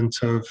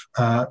confident of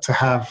to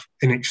have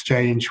an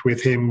exchange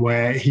with him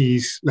where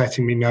he's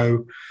letting me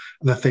know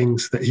the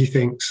things that he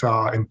thinks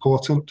are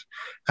important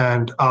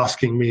and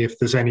asking me if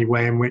there's any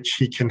way in which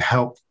he can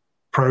help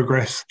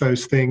progress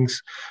those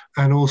things,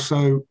 and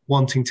also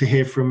wanting to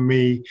hear from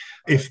me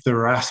if there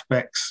are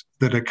aspects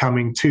that are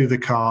coming to the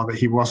car that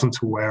he wasn't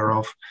aware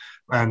of,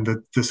 and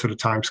the sort of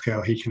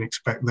timescale he can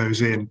expect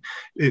those in.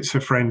 It's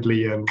a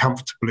friendly and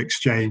comfortable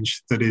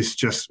exchange that is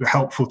just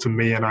helpful to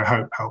me and I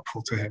hope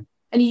helpful to him.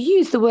 And you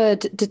used the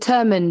word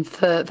determined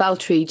for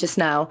Valtteri just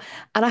now.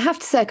 And I have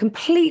to say, I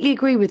completely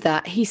agree with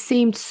that. He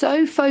seemed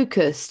so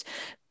focused.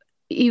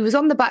 He was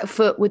on the back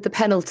foot with the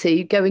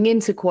penalty going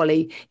into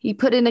quali. He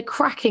put in a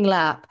cracking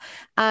lap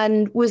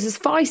and was as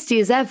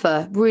feisty as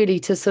ever, really,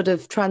 to sort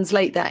of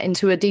translate that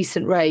into a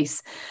decent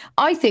race.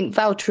 I think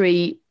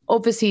Valtteri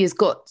obviously has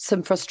got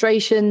some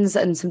frustrations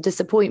and some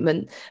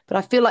disappointment, but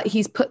I feel like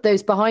he's put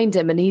those behind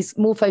him and he's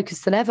more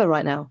focused than ever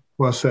right now.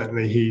 Well,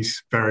 certainly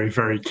he's very,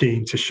 very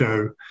keen to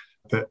show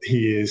that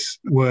he is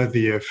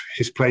worthy of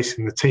his place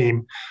in the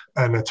team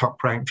and a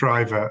top-ranked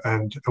driver,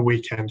 and a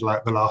weekend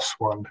like the last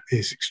one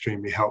is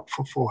extremely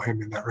helpful for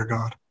him in that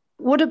regard.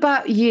 What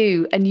about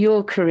you and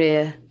your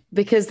career?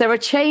 Because there are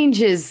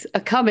changes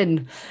are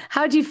coming.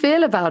 How do you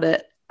feel about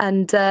it?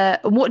 And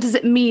what does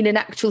it mean in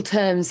actual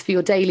terms for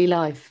your daily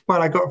life?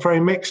 Well, I got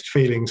very mixed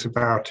feelings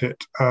about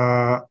it.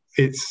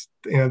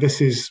 This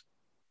is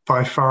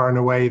by far and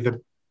away the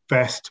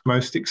best,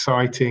 most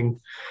exciting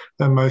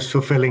and most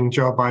fulfilling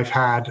job I've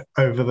had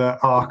over the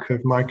arc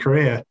of my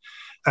career,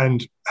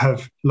 and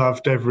have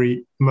loved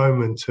every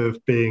moment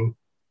of being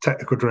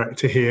technical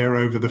director here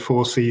over the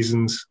 4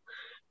 seasons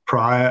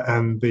prior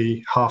and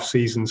the half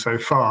season so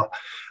far.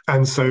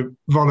 And so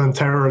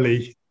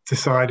voluntarily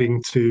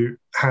deciding to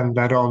hand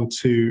that on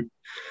to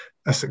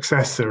a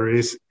successor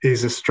is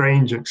a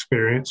strange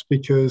experience,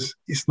 because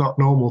it's not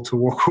normal to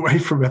walk away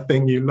from a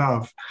thing you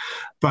love.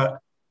 But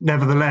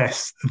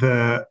nevertheless,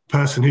 the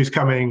person who's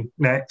coming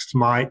next,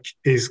 Mike,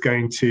 is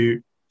going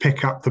to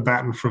pick up the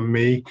baton from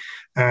me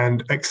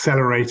and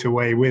accelerate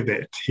away with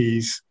it.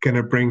 He's going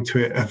to bring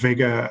to it a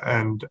vigor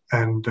and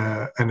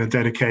a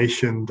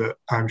dedication that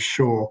I'm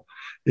sure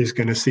is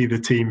going to see the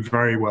team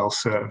very well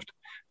served.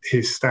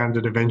 his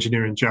standard of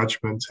engineering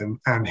judgment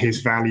and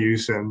his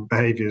values and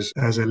behaviours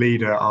as a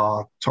leader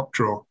are top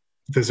drawer.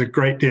 There's a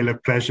great deal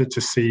of pleasure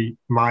to see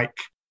Mike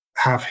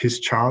have his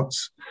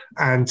chance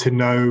and to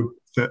know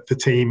that the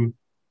team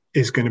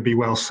is going to be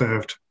well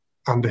served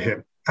under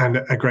him. And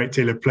a great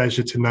deal of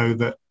pleasure to know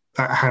that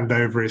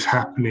handover is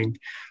happening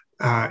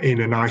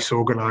in a nice,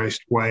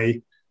 organised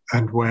way,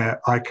 and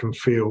where I can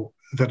feel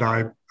that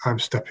I'm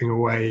stepping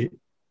away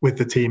with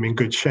the team in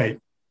good shape,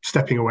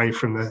 stepping away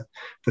from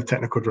the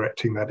technical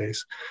directing, that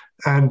is.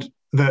 And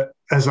that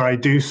as I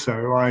do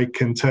so, I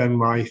can turn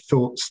my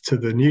thoughts to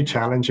the new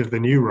challenge of the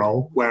new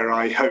role, where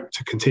I hope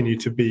to continue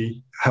to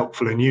be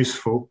helpful and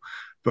useful,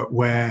 but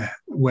where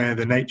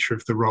the nature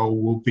of the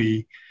role will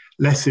be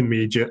less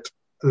immediate,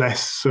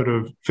 less sort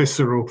of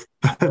visceral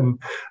than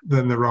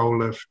the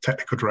role of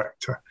technical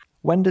director.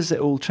 When does it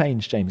all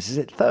change, James? Is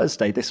it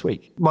Thursday this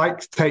week?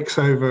 Mike takes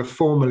over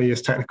formally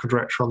as technical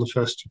director on the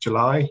 1st of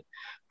July.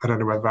 I don't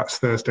know whether that's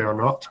Thursday or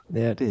not.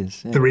 Yeah, it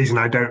is. Yeah. The reason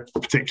I don't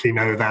particularly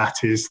know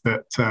that is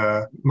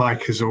that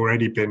Mike has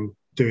already been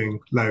doing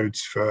loads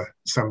for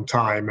some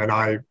time, and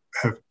I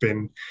have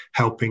been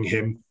helping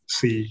him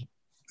see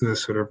the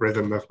sort of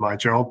rhythm of my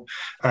job.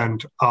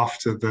 And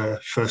after the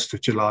 1st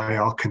of July,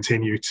 I'll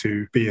continue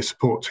to be a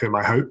support to him,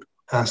 I hope.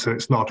 So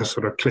it's not a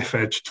sort of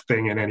cliff-edged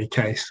thing in any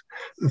case.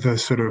 The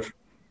sort of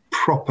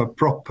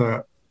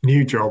proper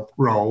new job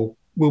role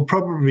will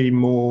probably be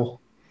more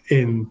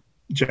in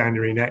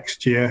January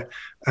next year,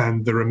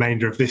 and the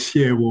remainder of this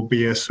year will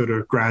be a sort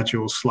of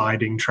gradual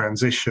sliding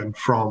transition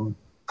from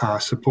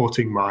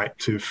supporting Mike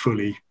to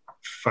fully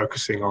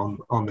focusing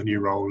on the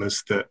new role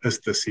as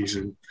the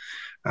season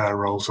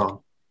rolls on.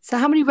 So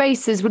how many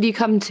races will you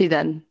come to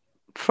then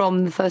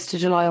from the 1st of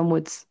July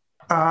onwards?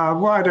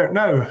 Well, I don't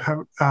know.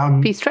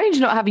 It'd be strange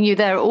not having you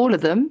there at all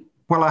of them.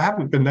 Well, I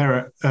haven't been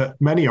there at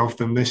many of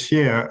them this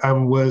year,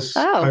 and was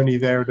only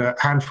there at a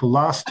handful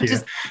last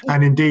year.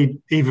 And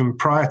indeed, even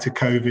prior to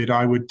COVID,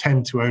 I would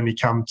tend to only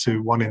come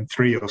to 1 in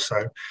 3 or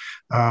so.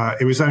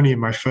 It was only in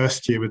my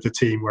first year with the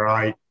team where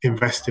I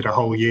invested a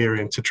whole year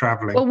into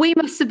travelling. Well, we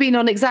must have been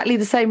on exactly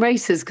the same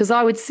races, because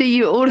I would see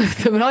you at all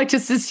of them, and I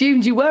just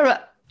assumed you were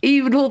at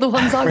even all the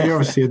ones I was. You're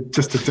obviously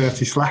just a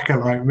dirty slacker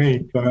like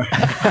me. So.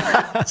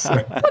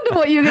 I wonder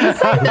what you were going to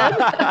say then.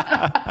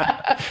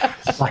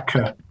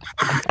 Slacker.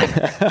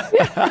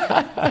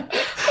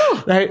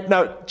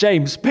 Now,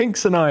 James,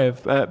 Pinks and I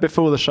have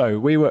before the show,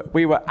 we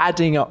were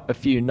adding up a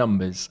few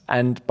numbers,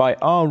 and by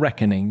our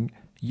reckoning,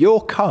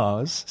 your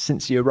cars,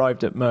 since you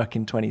arrived at Merck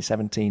in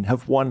 2017,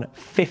 have won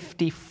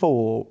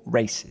 54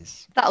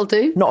 races. That'll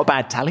do. Not a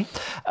bad tally.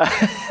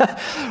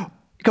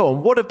 Go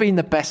on, what have been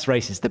the best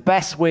races, the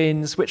best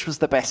wins? Which was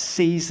the best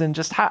season?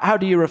 Just how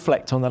do you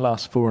reflect on the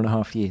last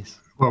 4.5 years?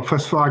 Well,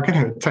 first of all, I'm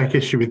going to take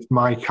issue with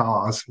my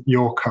cars,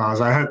 your cars.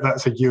 I hope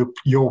that's a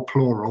your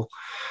plural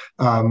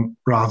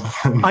rather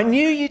than... I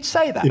knew you'd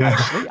say that,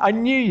 actually. I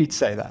knew you'd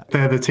say that.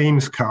 They're the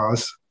team's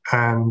cars,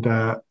 and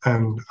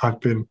I've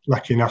been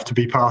lucky enough to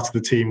be part of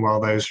the team while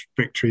those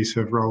victories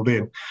have rolled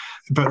in.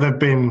 But there have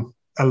been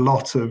a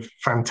lot of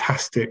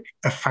fantastic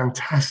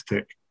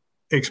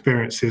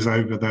experiences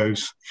over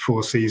those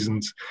 4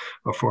 seasons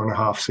or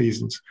 4.5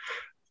 seasons.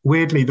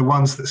 Weirdly, the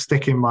ones that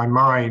stick in my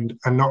mind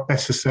are not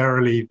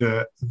necessarily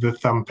the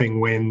thumping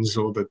wins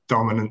or the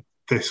dominant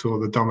this or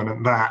the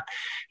dominant that.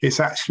 It's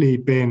actually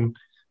been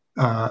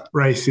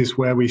races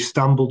where we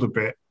stumbled a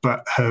bit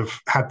but have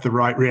had the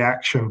right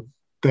reaction.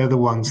 They're the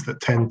ones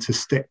that tend to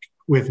stick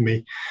with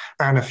me,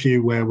 and a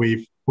few where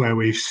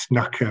we've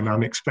snuck an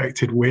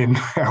unexpected win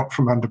out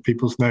from under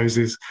people's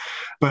noses.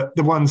 But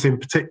the ones in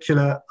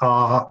particular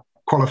are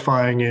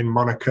qualifying in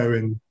Monaco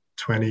in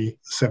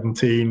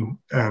 2017,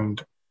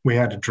 and we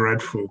had a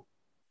dreadful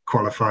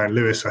qualifying.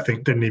 Lewis, I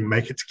think, didn't even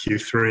make it to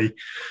Q3,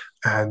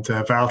 and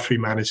Valtteri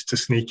managed to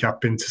sneak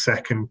up into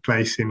second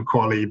place in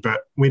quali,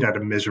 but we'd had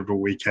a miserable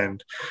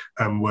weekend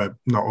and were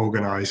not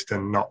organised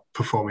and not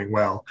performing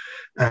well.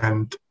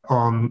 And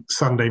on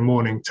Sunday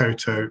morning,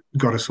 Toto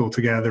got us all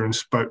together and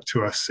spoke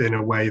to us in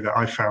a way that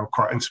I found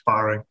quite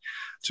inspiring,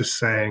 just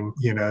saying,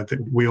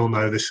 that we all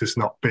know this has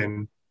not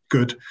been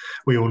good.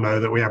 We all know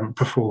that we haven't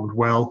performed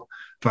well,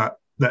 but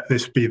let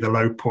this be the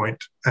low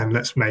point, and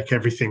let's make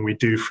everything we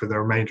do for the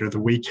remainder of the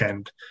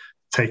weekend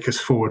take us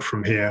forward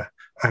from here.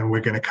 And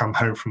we're going to come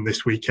home from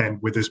this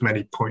weekend with as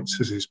many points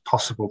as is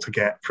possible to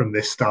get from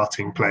this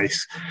starting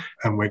place.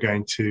 And we're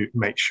going to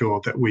make sure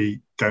that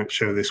we don't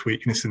show this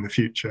weakness in the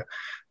future.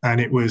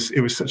 And it was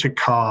such a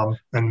calm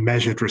and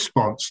measured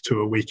response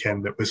to a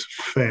weekend that was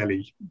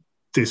fairly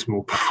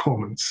dismal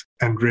performance,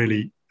 and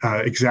really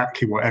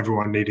exactly what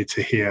everyone needed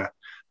to hear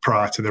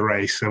prior to the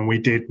race. And we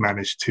did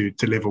manage to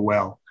deliver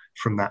well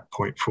from that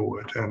point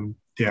forward. And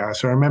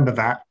so I remember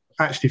that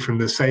actually from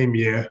the same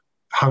year,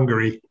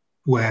 Hungary,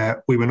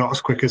 where we were not as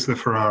quick as the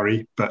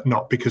Ferrari, but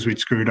not because we'd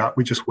screwed up.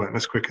 We just weren't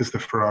as quick as the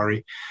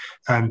Ferrari.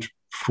 And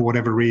for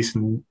whatever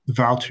reason,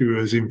 Valtteri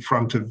was in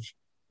front of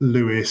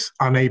Lewis,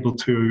 unable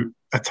to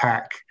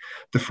attack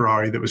the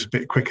Ferrari that was a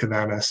bit quicker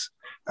than us.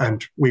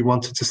 And we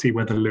wanted to see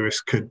whether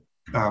Lewis could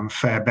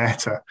fare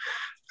better.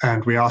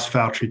 And we asked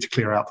Valtteri to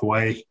clear out the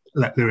way,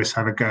 let Lewis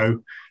have a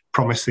go,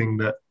 promising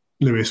that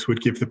Lewis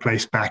would give the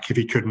place back if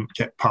he couldn't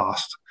get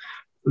past.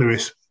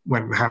 Lewis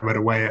went and hammered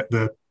away at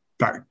the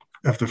back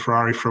of the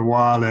Ferrari for a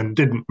while and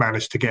didn't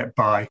manage to get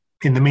by.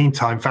 In the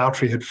meantime,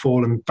 Valtteri had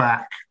fallen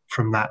back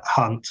from that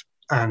hunt,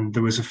 and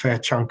there was a fair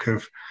chunk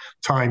of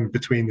time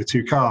between the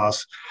two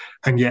cars.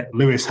 And yet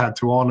Lewis had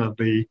to honour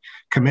the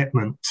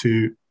commitment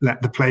to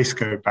let the place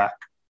go back.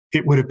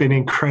 It would have been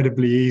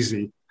incredibly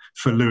easy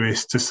for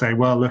Lewis to say,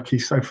 well, look,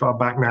 he's so far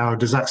back now.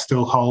 Does that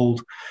still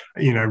hold?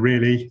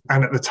 Really?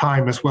 And at the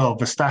time as well,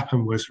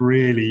 Verstappen was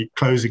really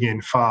closing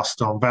in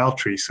fast on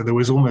Valtteri. So there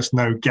was almost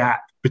no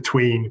gap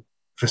between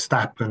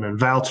Verstappen and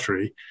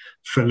Valtteri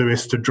for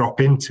Lewis to drop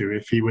into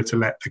if he were to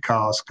let the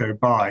cars go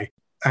by.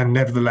 And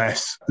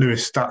nevertheless,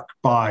 Lewis stuck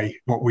by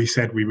what we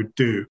said we would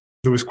do.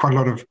 There was quite a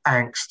lot of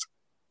angst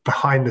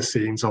behind the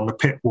scenes on the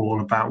pit wall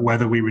about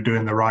whether we were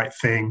doing the right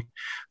thing.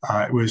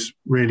 It was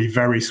really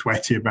very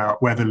sweaty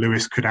about whether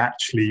Lewis could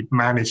actually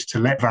manage to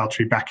let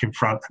Valtteri back in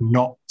front and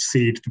not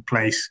cede the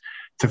place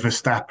to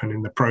Verstappen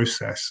in the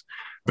process.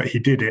 But he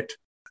did it.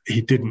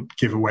 He didn't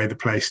give away the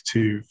place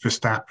to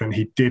Verstappen.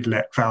 He did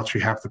let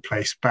Valtteri have the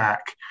place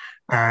back.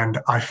 And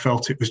I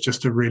felt it was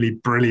just a really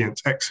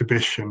brilliant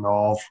exhibition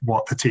of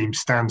what the team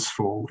stands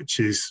for, which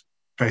is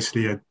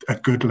basically a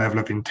good level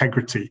of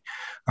integrity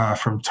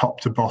from top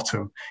to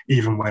bottom,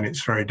 even when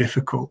it's very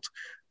difficult.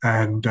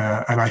 And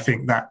I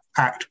think that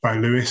act by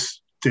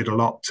Lewis did a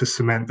lot to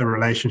cement the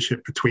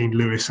relationship between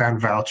Lewis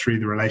and Valtteri,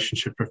 the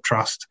relationship of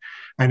trust.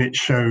 And it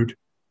showed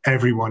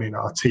everyone in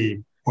our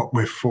team what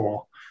we're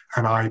for.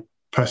 And I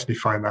personally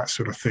find that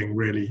sort of thing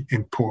really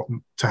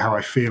important to how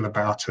I feel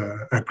about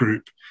a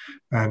group.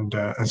 And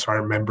so I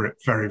remember it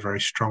very, very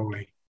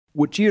strongly.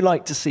 Would you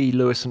like to see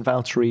Lewis and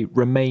Valtteri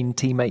remain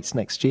teammates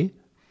next year?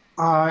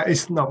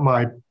 It's not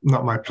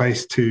my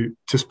place to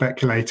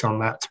speculate on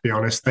that, to be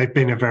honest. They've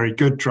been a very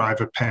good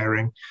driver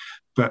pairing,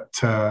 but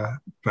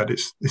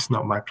it's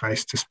not my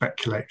place to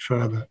speculate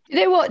further.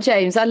 You know what,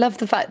 James? I love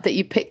the fact that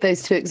you picked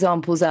those two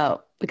examples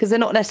out, because they're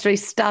not necessarily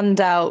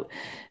standout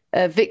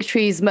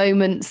victories,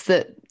 moments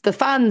that the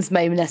fans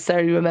may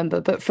necessarily remember,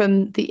 but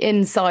from the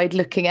inside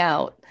looking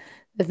out,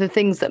 they're the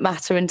things that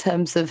matter in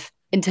terms of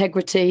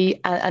integrity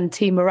and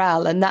team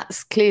morale. And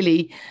that's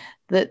clearly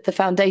the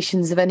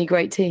foundations of any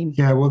great team.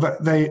 Yeah, well,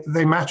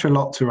 they matter a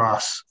lot to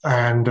us.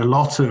 And a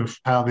lot of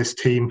how this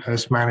team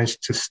has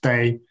managed to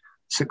stay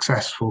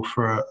successful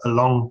for a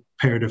long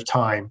period of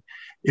time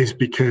is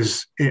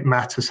because it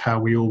matters how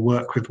we all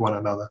work with one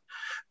another.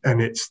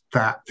 And it's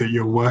that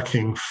you're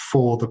working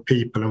for the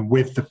people and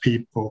with the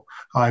people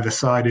either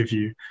side of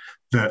you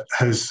that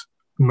has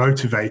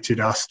motivated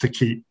us to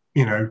keep,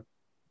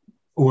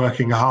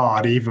 working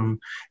hard, even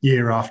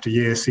year after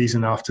year,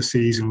 season after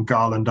season,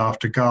 garland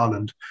after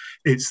garland.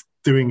 It's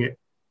doing it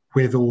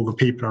with all the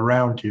people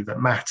around you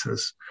that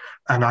matters.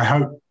 And I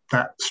hope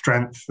that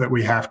strength that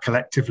we have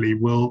collectively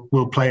will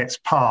play its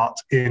part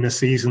in a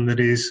season that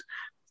is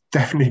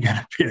definitely going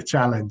to be a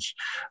challenge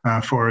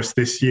for us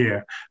this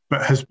year,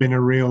 but has been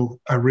a real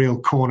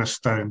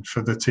cornerstone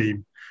for the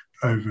team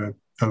over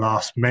the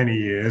last many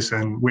years,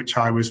 and which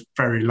I was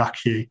very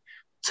lucky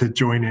to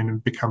join in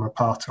and become a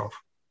part of.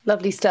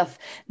 Lovely stuff.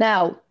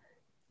 Now,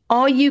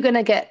 are you going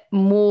to get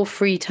more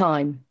free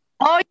time?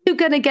 Are you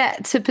going to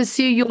get to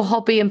pursue your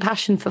hobby and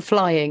passion for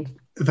flying?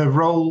 The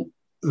role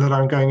that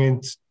I'm going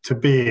into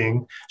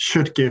being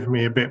should give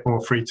me a bit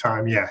more free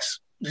time, yes.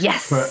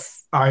 Yes. But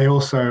I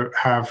also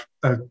have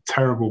a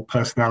terrible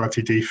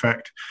personality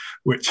defect,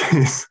 which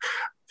is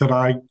that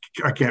I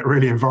get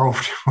really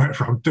involved in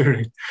whatever I'm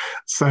doing.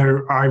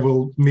 So I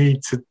will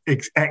need to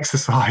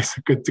exercise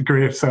a good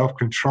degree of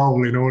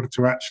self-control in order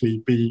to actually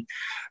be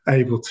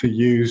able to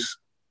use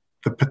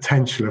the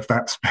potential of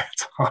that spare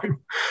time.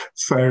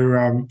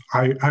 So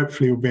I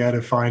hopefully will be able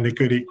to find a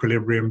good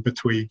equilibrium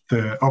between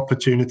the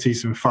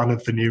opportunities and fun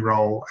of the new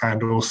role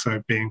and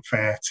also being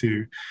fair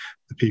to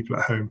the people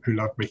at home who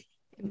love me.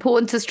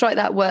 Important to strike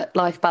that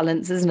work-life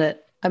balance, isn't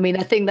it? I mean,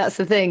 I think that's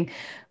the thing.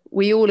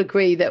 We all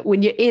agree that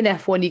when you're in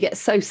F1, you get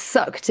so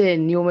sucked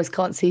in, you almost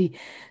can't see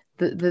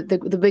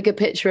the bigger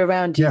picture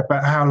around you. Yeah,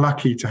 but how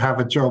lucky to have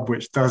a job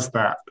which does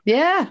that.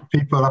 Yeah.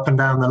 People up and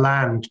down the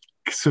land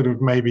sort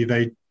of maybe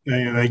they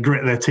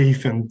grit their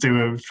teeth and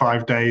do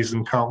 5 days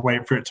and can't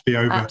wait for it to be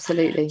over.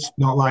 Absolutely. It's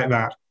not like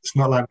that. It's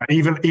not like that.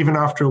 Even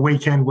after a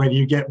weekend when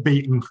you get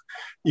beaten,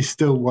 you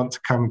still want to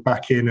come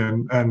back in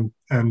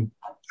and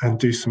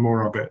do some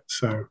more of it.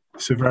 So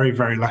it's a very,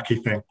 very lucky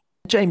thing.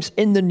 James,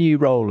 in the new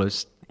role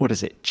as,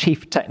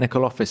 Chief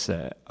Technical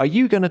Officer, are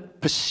you going to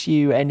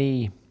pursue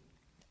any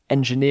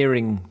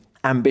engineering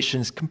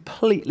ambitions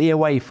completely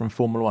away from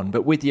Formula One,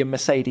 but with your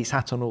Mercedes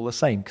hat on all the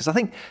same? Because I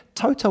think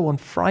Toto on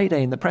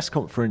Friday in the press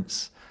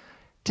conference,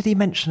 did he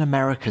mention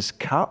America's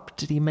Cup?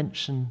 Did he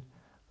mention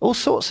all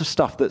sorts of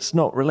stuff that's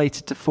not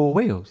related to four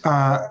wheels.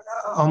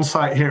 On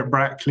site here at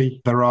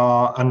Brackley, there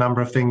are a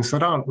number of things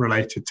that aren't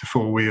related to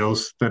four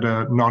wheels that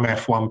are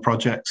non-F1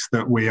 projects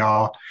that we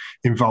are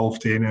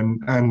involved in,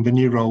 and the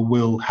new role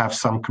will have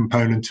some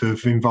component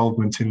of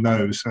involvement in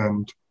those.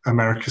 And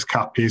America's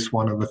Cup is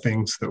one of the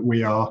things that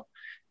we are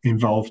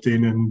involved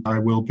in, and I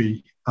will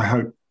be, I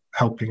hope,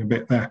 helping a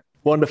bit there.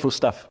 Wonderful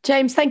stuff.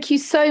 James, thank you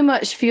so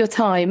much for your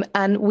time,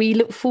 and we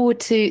look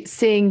forward to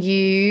seeing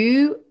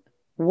you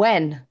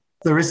when?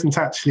 There isn't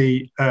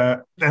actually,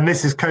 and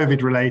this is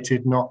COVID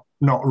related, not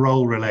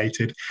role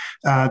related.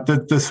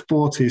 The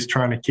sport is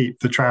trying to keep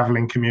the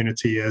travelling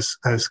community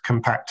as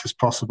compact as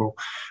possible.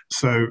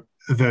 So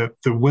there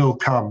will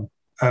come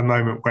a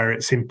moment where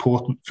it's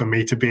important for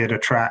me to be at a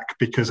track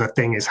because a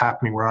thing is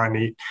happening where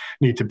I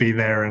need to be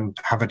there and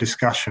have a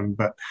discussion,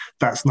 but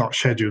that's not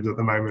scheduled at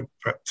the moment.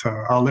 But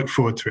I'll look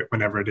forward to it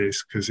whenever it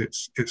is, because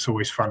it's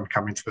always fun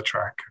coming to the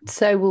track.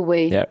 So will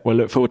we. Yeah, we'll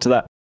look forward to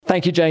that.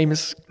 Thank you,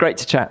 James. Great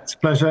to chat. It's a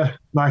pleasure.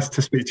 Nice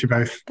to speak to you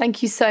both.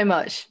 Thank you so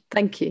much.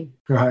 Thank you.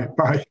 All right,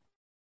 bye.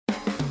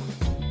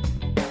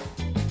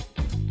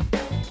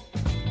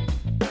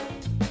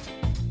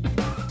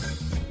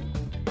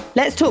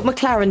 Let's talk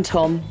McLaren,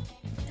 Tom.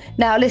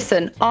 Now,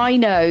 listen, I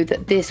know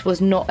that this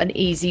was not an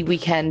easy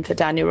weekend for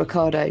Daniel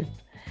Ricciardo.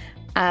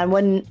 And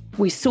when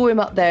we saw him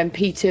up there in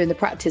P2 in the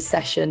practice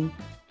session,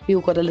 we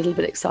all got a little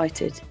bit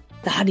excited.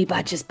 The honey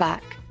badger's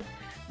back.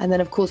 And then,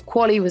 of course,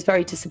 quali was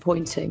very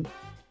disappointing.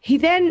 He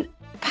then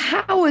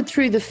powered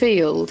through the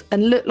field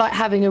and looked like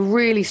having a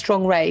really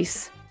strong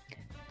race,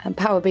 and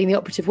power being the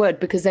operative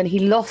word, because then he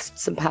lost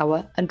some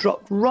power and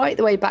dropped right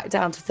the way back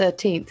down to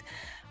 13th.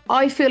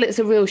 I feel it's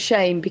a real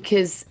shame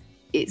because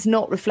it's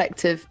not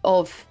reflective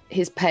of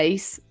his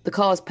pace, the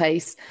car's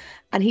pace,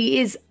 and he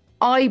is,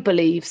 I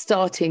believe,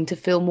 starting to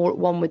feel more at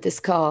one with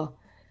this car.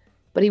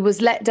 But he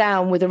was let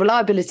down with a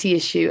reliability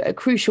issue at a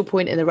crucial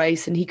point in the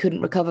race, and he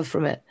couldn't recover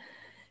from it.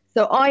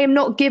 So I am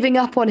not giving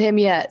up on him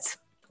yet.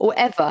 Or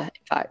ever,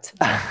 in fact.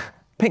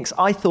 Pinks,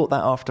 I thought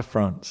that after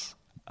France.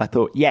 I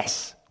thought,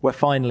 yes, we're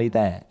finally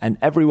there. And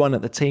everyone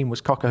at the team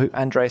was cock-a-hoop.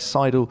 Andreas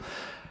Seidel,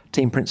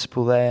 team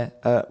principal there,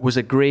 was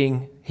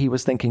agreeing. He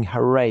was thinking,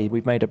 hooray,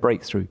 we've made a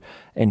breakthrough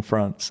in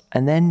France.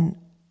 And then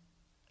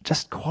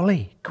just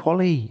quali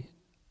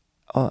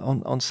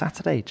on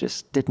Saturday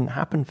just didn't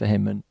happen for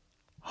him. And,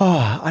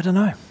 I don't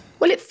know.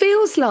 Well, it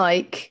feels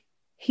like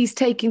he's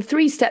taking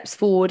 3 steps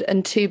forward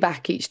and 2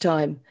 back each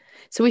time.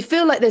 So we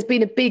feel like there's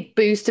been a big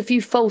boost, a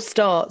few false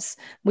starts.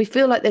 We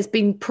feel like there's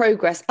been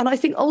progress. And I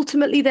think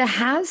ultimately there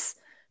has,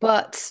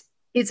 but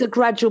it's a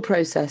gradual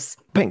process.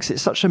 Pinks,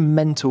 it's such a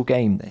mental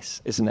game,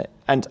 this, isn't it?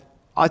 And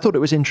I thought it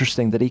was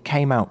interesting that he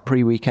came out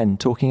pre-weekend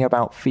talking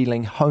about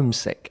feeling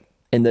homesick,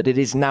 in that it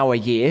is now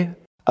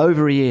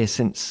over a year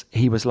since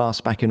he was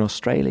last back in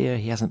Australia.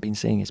 He hasn't been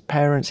seeing his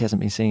parents, he hasn't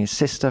been seeing his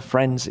sister,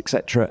 friends,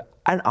 etc.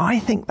 And I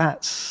think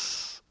that's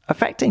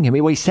affecting him.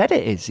 He said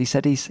it is. He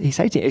said he's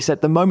hating it. He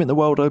said the moment the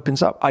world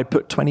opens up, I'd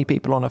put 20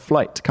 people on a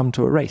flight to come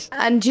to a race.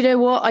 And you know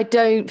what? I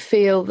don't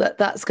feel that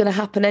that's going to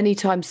happen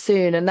anytime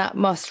soon. And that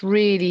must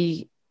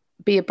really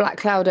be a black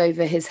cloud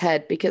over his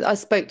head, because I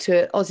spoke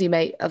to an Aussie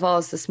mate of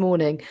ours this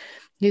morning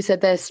who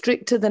said they're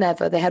stricter than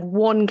ever. They had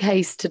 1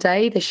 case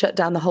today. They shut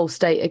down the whole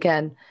state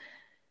again.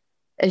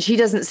 And she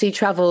doesn't see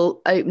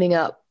travel opening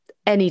up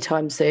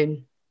anytime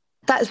soon.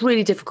 That's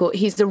really difficult.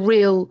 He's a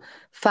real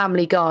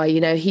family guy. You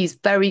know, he's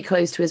very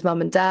close to his mum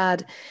and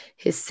dad,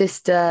 his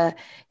sister,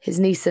 his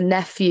niece and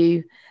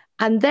nephew.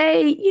 And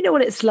they, you know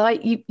what it's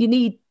like. You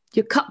need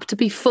your cup to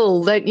be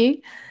full, don't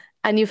you?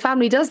 And your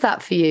family does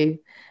that for you.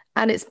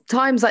 And it's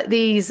times like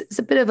these, it's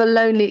a bit of a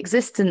lonely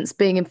existence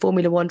being in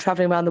Formula One,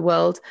 traveling around the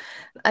world,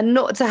 and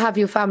not to have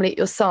your family at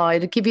your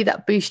side, give you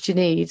that boost you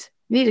need.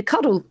 You need a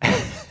cuddle.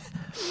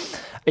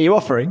 Are you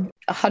offering?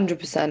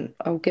 100%.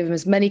 I'll give him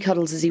as many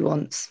cuddles as he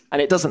wants. And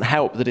it doesn't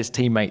help that his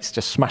teammates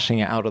just smashing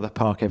it out of the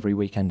park every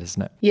weekend,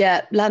 isn't it?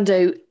 Yeah,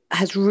 Lando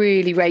has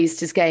really raised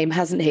his game,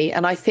 hasn't he?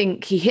 And I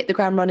think he hit the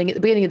ground running at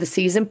the beginning of the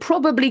season,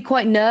 probably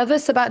quite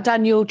nervous about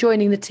Daniel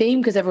joining the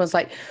team, because everyone's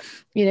like,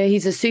 you know,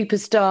 he's a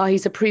superstar,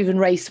 he's a proven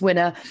race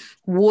winner.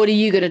 What are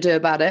you going to do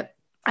about it?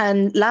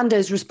 And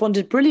Lando's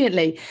responded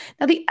brilliantly.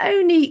 Now, the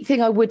only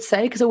thing I would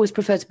say, because I always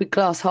prefer to be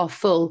glass half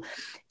full,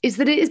 is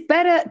that it is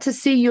better to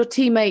see your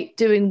teammate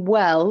doing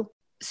well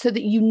so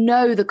that you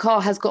know the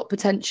car has got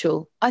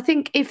potential. I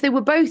think if they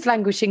were both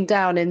languishing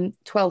down in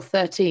 12th,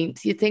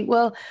 13th, you'd think,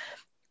 well,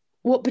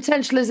 what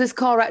potential has this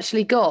car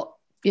actually got?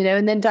 You know,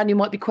 and then Daniel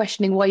might be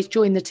questioning why he's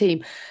joined the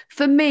team.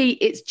 For me,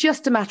 it's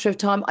just a matter of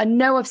time. I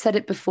know I've said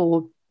it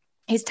before.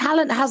 His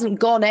talent hasn't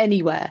gone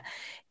anywhere.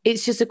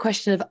 It's just a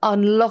question of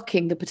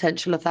unlocking the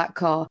potential of that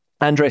car.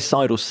 Andreas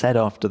Seidel said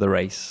after the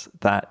race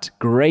that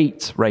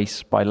great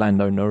race by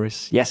Lando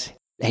Norris. Yes,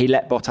 he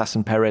let Bottas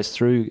and Perez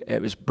through.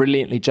 It was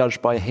brilliantly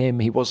judged by him.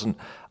 He wasn't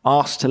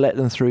asked to let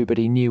them through, but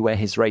he knew where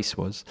his race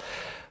was.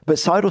 But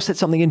Seidel said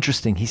something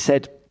interesting. He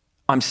said,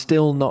 I'm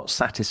still not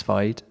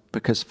satisfied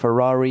because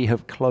Ferrari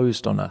have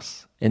closed on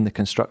us in the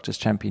Constructors'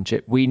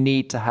 Championship. We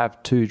need to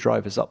have 2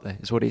 drivers up there,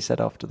 is what he said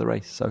after the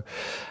race. So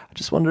I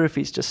just wonder if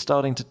he's just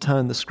starting to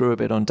turn the screw a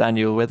bit on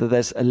Daniel, whether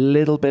there's a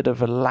little bit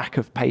of a lack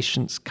of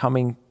patience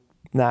coming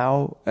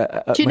now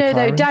at Do you know, McLaren.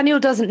 though, Daniel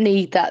doesn't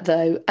need that,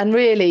 though. And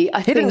really,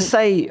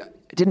 He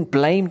didn't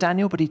blame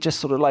Daniel, but he just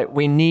sort of like,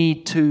 we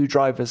need 2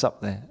 drivers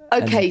up there.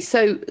 Okay,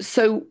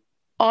 so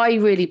I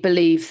really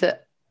believe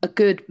that a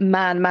good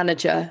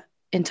manager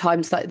in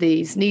times like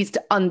these needs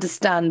to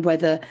understand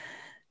whether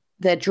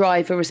their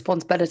driver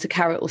responds better to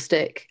carrot or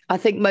stick. I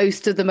think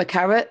most of them are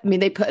carrot. I mean,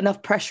 they put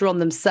enough pressure on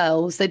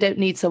themselves. They don't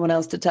need someone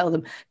else to tell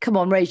them, come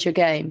on, raise your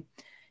game.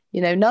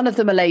 You know, none of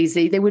them are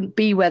lazy. They wouldn't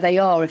be where they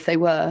are if they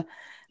were.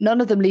 None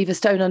of them leave a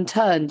stone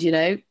unturned, you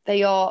know.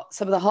 They are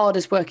some of the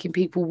hardest working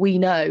people we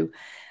know.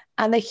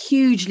 And they're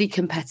hugely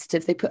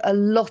competitive. They put a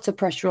lot of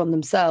pressure on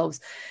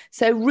themselves.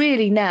 So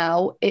really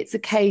now it's a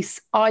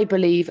case, I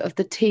believe, of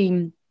the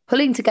team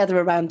pulling together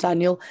around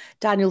Daniel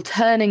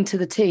turning to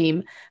the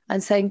team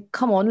and saying,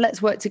 come on,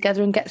 let's work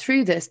together and get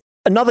through this.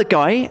 Another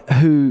guy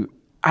who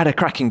had a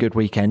cracking good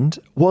weekend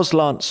was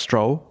Lance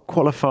Stroll,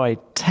 qualified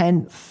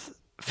 10th,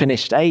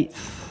 finished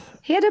 8th.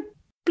 He had a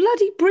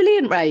bloody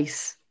brilliant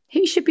race.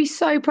 He should be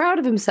so proud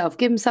of himself,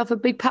 give himself a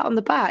big pat on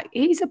the back.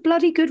 He's a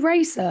bloody good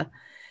racer.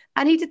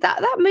 And he did that.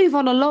 That move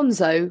on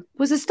Alonso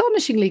was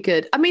astonishingly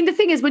good. I mean, the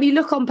thing is, when you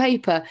look on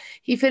paper,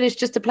 he finished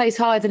just a place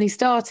higher than he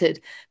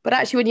started. But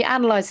actually, when you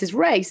analyse his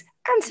race,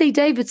 Anthony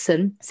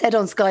Davidson said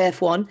on Sky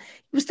F1, it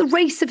was the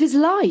race of his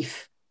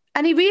life.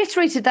 And he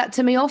reiterated that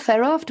to me off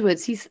air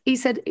afterwards. He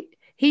said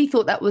he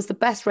thought that was the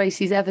best race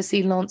he's ever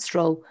seen Lance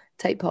Stroll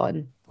take part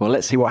in. Well,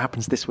 let's see what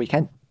happens this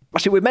weekend.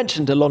 Actually, we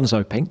mentioned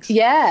Alonso, Pinks.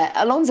 Yeah,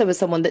 Alonso was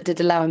someone that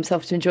did allow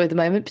himself to enjoy the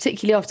moment,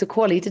 particularly after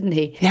quali, didn't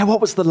he? Yeah, what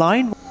was the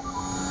line?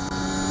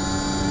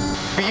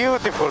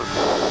 Beautiful.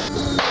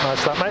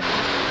 Nice that, mate.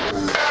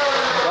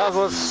 That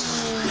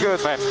was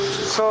good, man.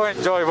 So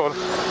enjoyable.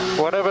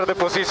 Whatever the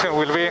position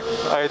will be,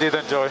 I did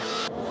enjoy.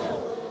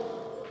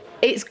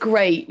 It's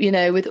great, you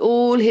know, with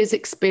all his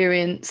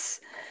experience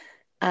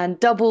and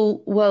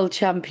double world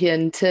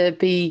champion, to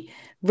be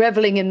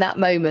reveling in that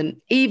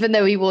moment, even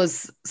though he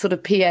was sort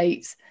of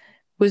P8,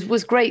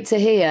 was great to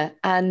hear.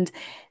 And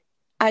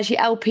actually,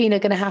 Alpine are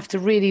going to have to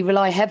really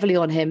rely heavily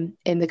on him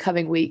in the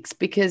coming weeks,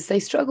 because they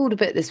struggled a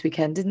bit this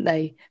weekend, didn't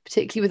they?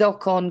 Particularly with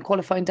Ocon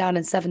qualifying down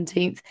in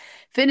 17th,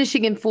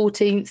 finishing in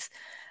 14th.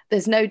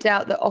 There's no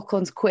doubt that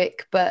Ocon's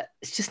quick, but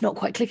it's just not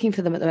quite clicking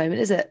for them at the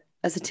moment, is it?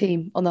 As a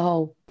team on the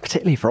whole.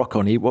 Particularly for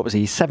Ocon, what was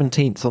he?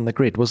 17th on the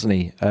grid, wasn't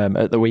he,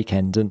 at the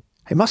weekend? And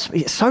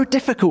it's so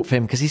difficult for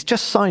him because he's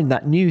just signed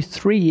that new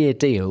 3-year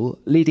deal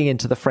leading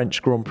into the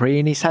French Grand Prix,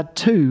 and he's had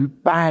 2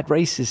 bad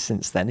races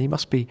since then.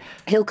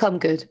 He'll come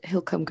good.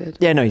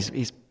 Yeah, no,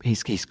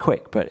 he's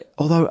quick, but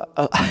although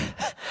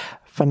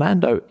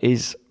Fernando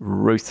is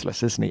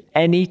ruthless, isn't he?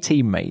 Any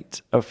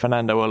teammate of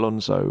Fernando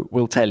Alonso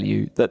will tell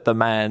you that the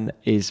man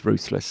is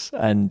ruthless,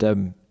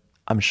 and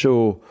I'm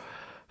sure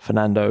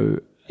Fernando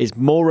is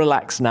more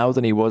relaxed now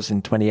than he was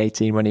in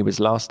 2018 when he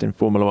was last in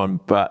Formula One,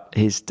 but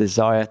his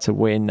desire to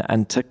win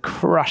and to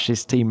crush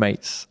his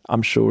teammates,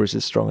 I'm sure, is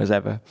as strong as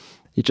ever.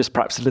 You're just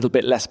perhaps a little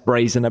bit less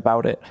brazen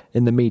about it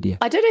in the media.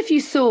 I don't know if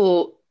you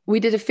saw, we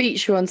did a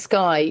feature on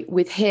Sky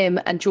with him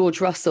and George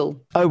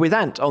Russell. Oh, with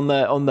Ant on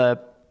the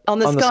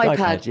Sky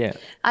Pad, yeah.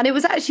 And it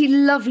was actually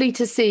lovely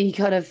to see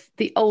kind of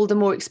the older,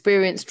 more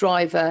experienced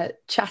driver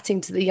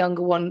chatting to the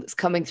younger one that's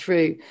coming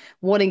through,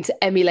 wanting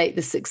to emulate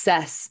the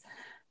success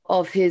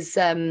of his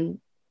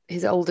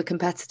older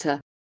competitor.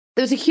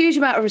 There was a huge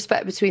amount of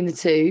respect between the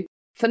two.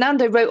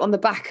 Fernando wrote on the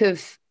back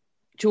of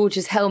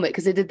George's helmet,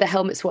 because they did the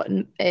helmet swap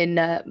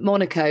in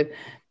Monaco,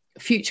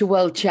 "Future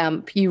world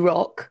champ, you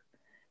rock,"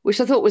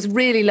 which I thought was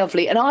really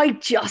lovely. And I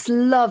just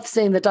love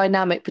seeing the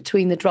dynamic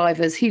between the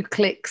drivers, who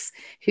clicks,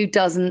 who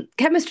doesn't.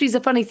 Chemistry is a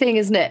funny thing,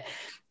 isn't it?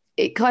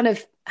 It kind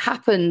of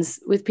happens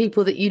with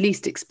people that you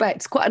least expect.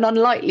 It's quite an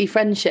unlikely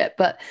friendship,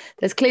 but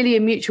there's clearly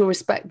a mutual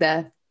respect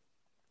there.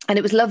 And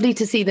it was lovely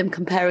to see them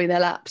comparing their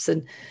laps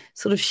and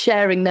sort of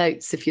sharing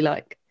notes, if you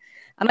like.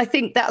 And I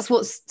think that's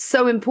what's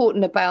so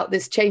important about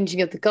this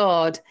changing of the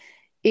guard,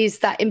 is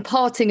that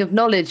imparting of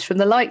knowledge from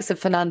the likes of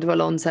Fernando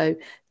Alonso,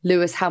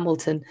 Lewis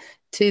Hamilton,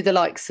 to the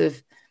likes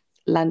of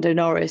Lando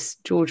Norris,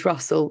 George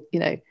Russell, you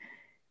know,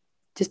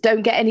 just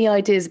don't get any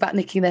ideas about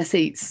nicking their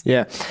seats.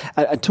 Yeah.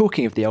 And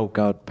talking of the old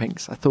guard,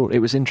 Pinks, I thought it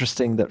was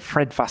interesting that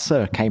Fred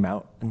Vasseur came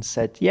out and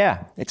said,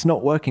 yeah, it's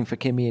not working for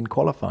Kimi in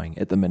qualifying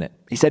at the minute.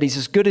 He said he's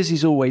as good as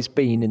he's always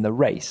been in the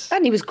race.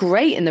 And he was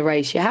great in the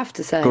race, you have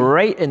to say.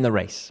 Great in the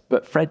race.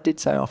 But Fred did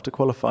say after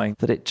qualifying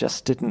that it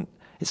just didn't,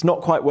 it's not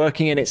quite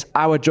working, and it's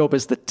our job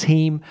as the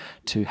team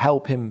to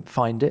help him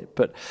find it.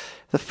 But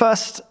the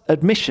first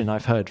admission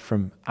I've heard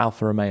from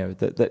Alfa Romeo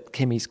that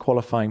Kimi's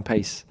qualifying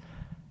pace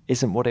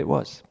isn't what it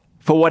was,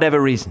 for whatever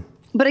reason.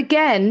 But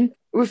again,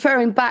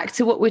 referring back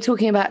to what we're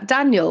talking about,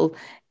 Daniel,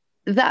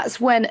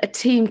 that's when a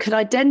team can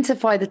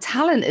identify the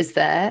talent is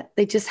there.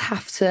 They just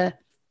have to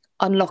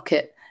unlock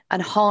it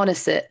and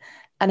harness it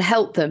and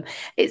help them.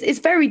 It's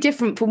very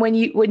different from when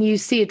you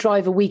see a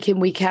driver week in,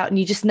 week out, and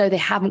you just know they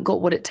haven't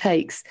got what it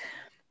takes.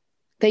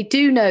 They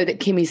do know that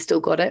Kimi's still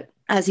got it,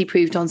 as he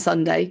proved on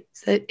Sunday.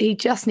 So he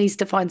just needs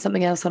to find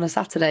something else on a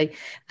Saturday.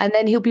 And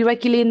then he'll be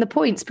regularly in the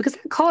points because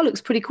that car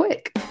looks pretty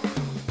quick.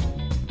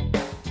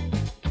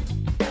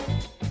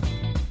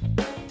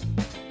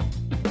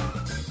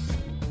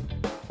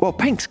 Well,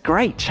 Pink's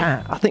great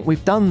chat. I think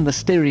we've done the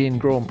Styrian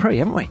Grand Prix,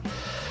 haven't we?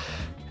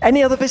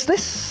 Any other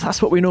business?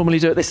 That's what we normally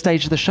do at this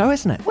stage of the show,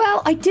 isn't it?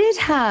 Well, I did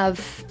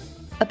have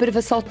a bit of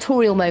a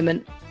sartorial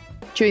moment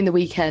during the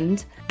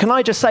weekend. Can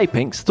I just say,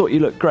 Pinks, thought you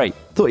looked great.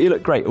 Thought you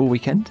looked great all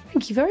weekend.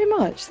 Thank you very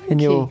much. Thank in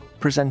you. your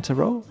presenter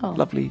role. Oh,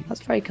 lovely.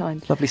 That's very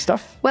kind. Lovely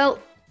stuff. Well,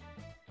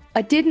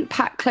 I didn't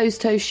pack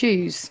closed-toe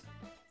shoes.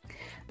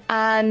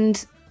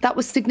 And that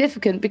was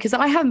significant because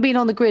I haven't been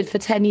on the grid for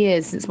 10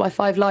 years since my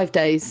 5 Live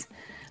days.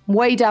 I'm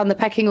way down the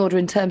pecking order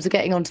in terms of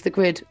getting onto the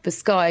grid for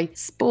Sky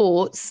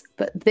Sports.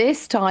 But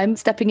this time,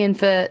 stepping in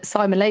for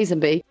Simon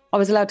Lazenby, I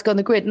was allowed to go on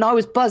the grid and I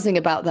was buzzing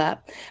about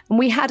that. And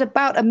we had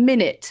about a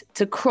minute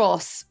to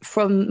cross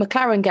from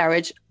McLaren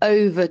garage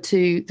over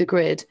to the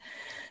grid.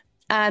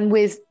 And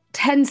with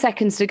 10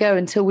 seconds to go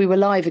until we were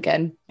live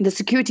again, the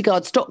security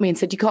guard stopped me and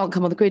said, "You can't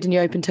come on the grid in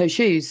your open-toe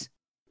shoes."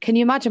 Can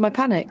you imagine my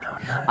panic? Oh,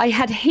 no. I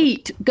had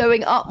heat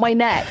going up my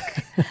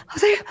neck. I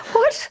was like,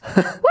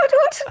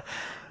 what?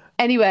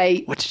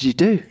 Anyway. What did you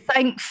do?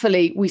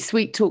 Thankfully, we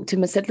sweet talked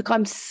him and said, "Look,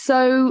 I'm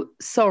so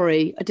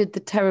sorry. I did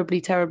the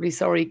terribly, terribly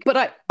sorry.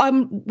 But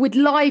I'm with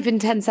live in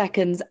 10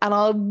 seconds and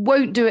I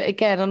won't do it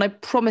again. And I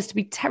promise to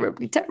be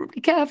terribly, terribly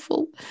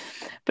careful."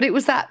 But it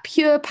was that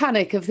pure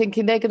panic of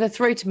thinking they're going to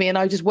throw to me and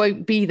I just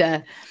won't be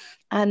there.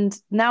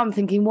 And now I'm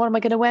thinking, what am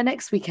I going to wear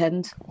next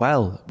weekend?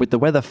 Well, with the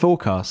weather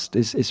forecast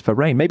is for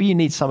rain. Maybe you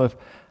need some of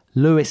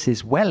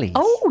Lewis's wellies.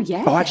 Oh,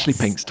 yes. Oh, actually,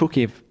 Pinks,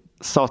 talking of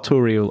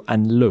sartorial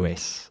and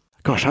Lewis.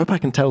 Gosh, I hope I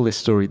can tell this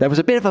story. There was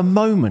a bit of a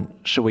moment,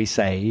 shall we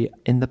say,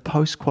 in the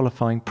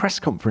post-qualifying press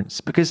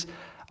conference because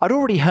I'd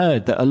already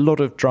heard that a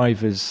lot of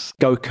drivers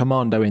go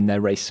commando in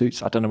their race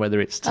suits. I don't know whether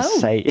it's to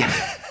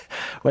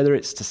whether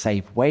it's to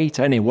save weight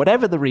or anything,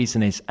 whatever the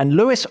reason is. And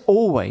Lewis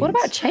always... What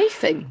about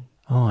chafing?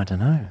 Oh, I don't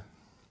know.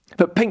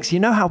 But Pinks, you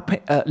know how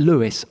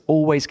Lewis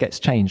always gets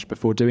changed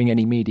before doing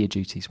any media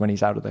duties when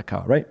he's out of the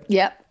car, right?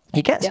 Yep.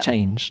 He gets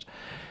changed.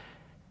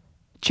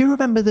 Do you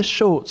remember the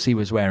shorts he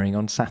was wearing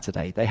on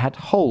Saturday? They had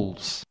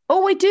holes.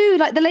 Oh, I do,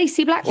 like the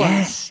lacy black ones.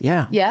 Yes,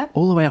 yeah. Yeah.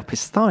 All the way up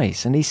his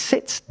thighs. And he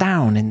sits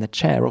down in the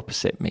chair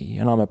opposite me,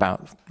 and I'm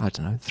about,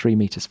 3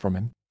 meters from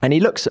him. And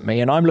he looks at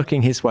me, and I'm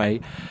looking his way,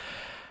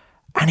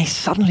 and he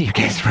suddenly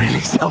gets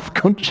really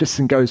self-conscious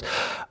and goes,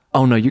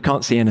 "Oh, no, you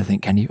can't see anything,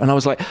 can you?" And I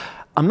was like,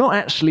 "I'm not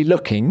actually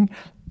looking,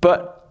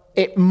 but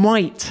it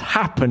might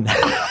happen."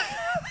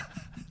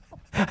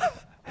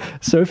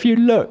 So if you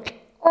look...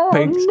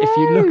 Pinks, no. If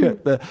you look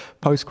at the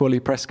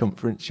post-quali press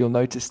conference, you'll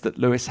notice that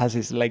Lewis has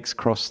his legs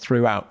crossed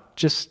throughout,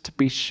 just to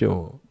be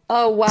sure.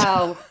 Oh,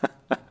 wow.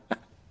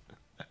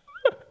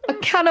 I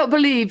cannot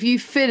believe you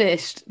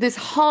finished this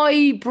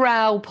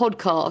highbrow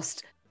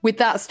podcast with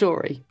that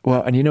story.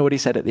 Well, and you know what he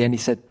said at the end? He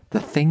said, "The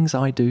things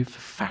I do for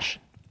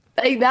fashion."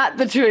 Ain't that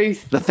the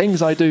truth? The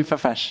things I do for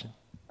fashion.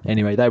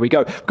 Anyway, there we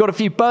go. We've got a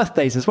few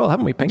birthdays as well,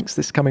 haven't we, Pinks,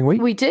 this coming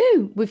week? We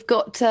do. We've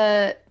got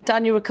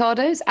Daniel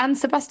Ricciardo's and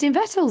Sebastian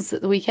Vettel's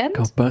at the weekend.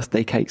 God,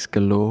 birthday cakes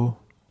galore.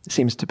 It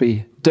seems to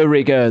be de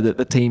rigueur that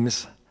the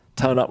teams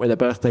turn up with a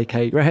birthday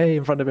cake, hey,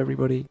 in front of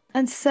everybody.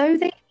 And so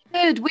they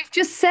should. We've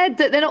just said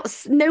that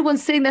no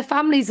one's seeing their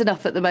families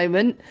enough at the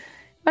moment.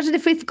 Imagine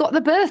if we've got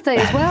the birthday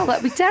as well.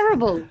 That'd be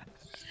terrible.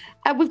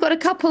 And we've got a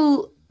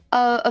couple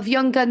of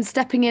young guns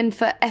stepping in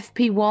for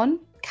FP1.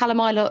 Callum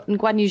Ilott and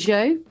Guan Yu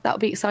Zhou. That'll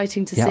be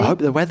exciting to see. I hope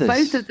the weather's...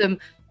 Both of them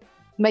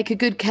make a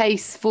good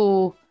case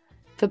for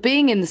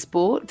being in the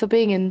sport, for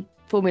being in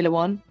Formula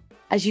One.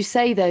 As you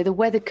say, though, the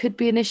weather could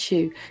be an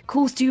issue. Of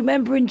course, do you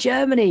remember in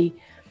Germany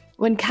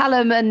when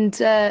Callum and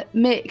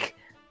Mick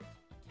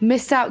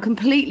missed out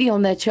completely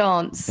on their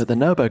chance? At the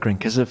Nürburgring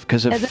because of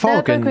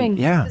fog.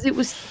 Because it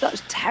was such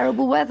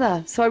terrible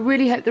weather. So I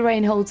really hope the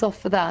rain holds off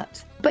for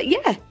that. But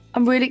yeah,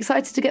 I'm really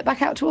excited to get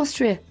back out to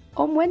Austria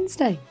on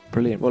Wednesday.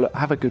 Brilliant. Well, look,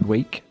 have a good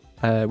week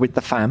with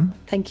the fam.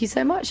 Thank you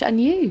so much.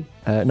 And you?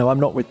 No, I'm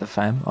not with the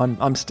fam.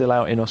 I'm still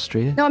out in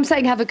Austria. No, I'm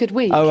saying have a good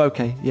week. Oh,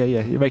 okay. Yeah.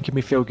 You're making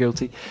me feel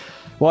guilty.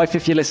 Wife,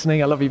 if you're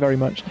listening, I love you very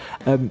much.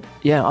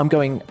 I'm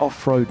going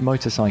off-road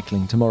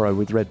motorcycling tomorrow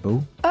with Red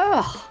Bull.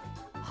 Oh,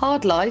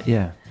 hard life.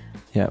 Yeah.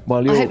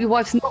 Well, I hope your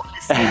wife's not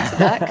listening to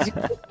that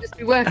because you'll just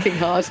be working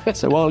hard.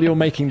 So while you're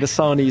making the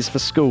sarnies for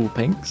school,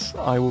 Pinks,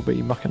 I will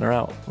be mucking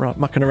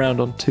around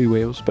on 2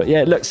 wheels. But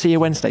yeah, look, see you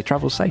Wednesday.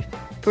 Travel safe.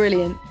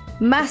 Brilliant.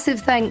 Massive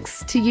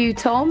thanks to you,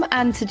 Tom,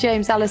 and to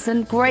James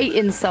Allison. Great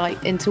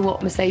insight into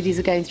what Mercedes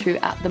are going through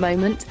at the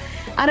moment.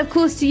 And of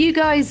course, to you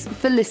guys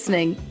for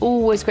listening.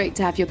 Always great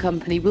to have your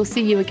company. We'll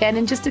see you again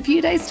in just a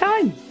few days'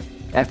 time.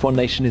 F1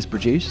 Nation is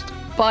produced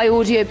by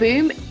Audio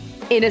Boom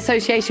in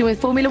association with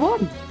Formula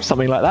One.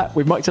 Something like that.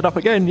 We've mic'd it up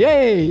again.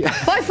 Yay!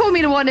 By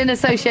Formula One in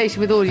association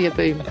with Audio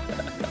Boom.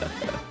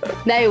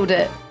 Nailed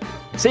it.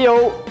 See you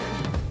all.